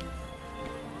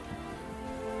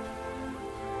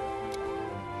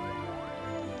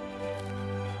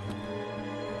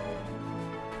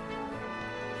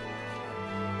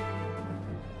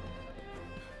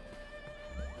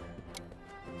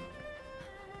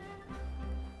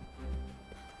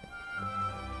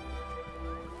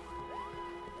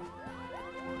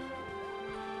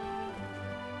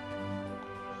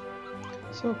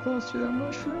 So close to that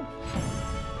mushroom.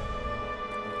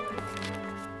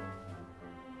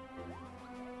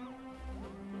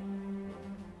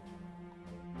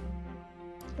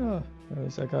 Oh, at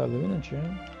least I got a Luna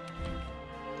gem.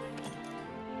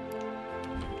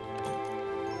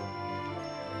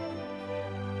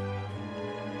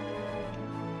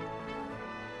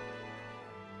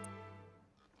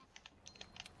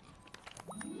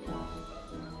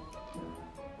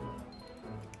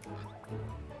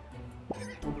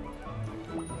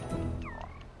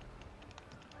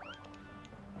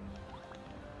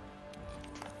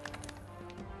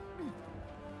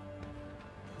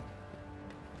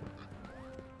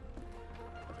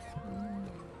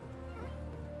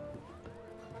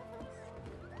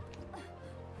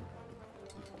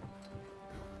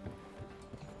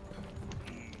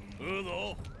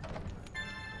 Udo.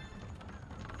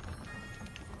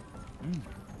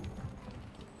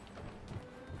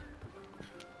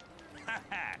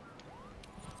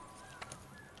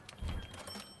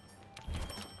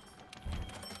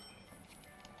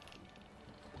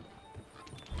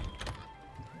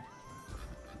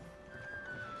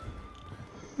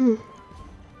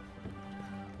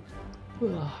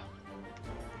 Ugh.